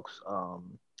Blogs.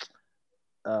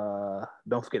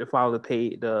 Don't forget to follow the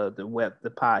page, the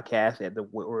podcast at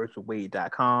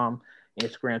thewordsofwade.com.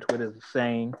 Instagram, Twitter is the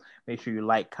same. Make sure you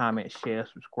like, comment, share,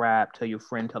 subscribe, tell your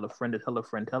friend, tell a friend, tell a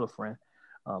friend, tell a friend.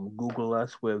 Google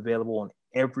us. We're available on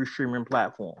every streaming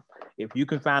platform. If you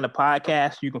can find a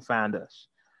podcast, you can find us.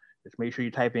 Just make sure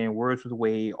you type in Words with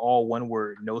Wade, all one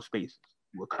word, no spaces.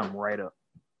 We'll come right up.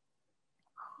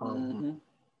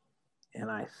 And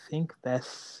I think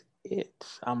that's it.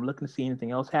 I'm looking to see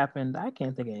anything else happen. I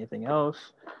can't think of anything else.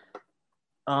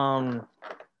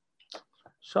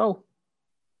 So,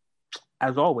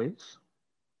 as always,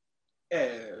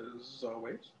 you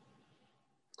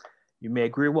may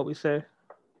agree with what we say.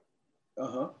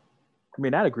 You may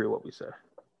not agree with what we say.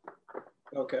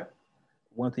 Okay.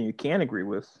 One thing you can agree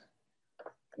with.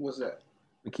 What's that?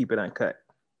 We keep it uncut.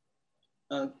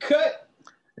 Uncut.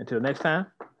 Until next time,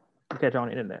 we'll catch you on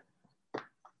the internet.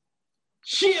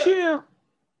 Chill. Chill.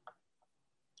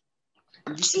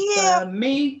 You can find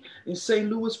me in St.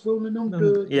 Louis rolling them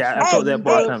good. Yeah, I thought that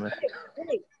part coming.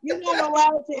 Hey, you're not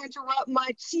allowed to interrupt my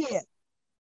shit.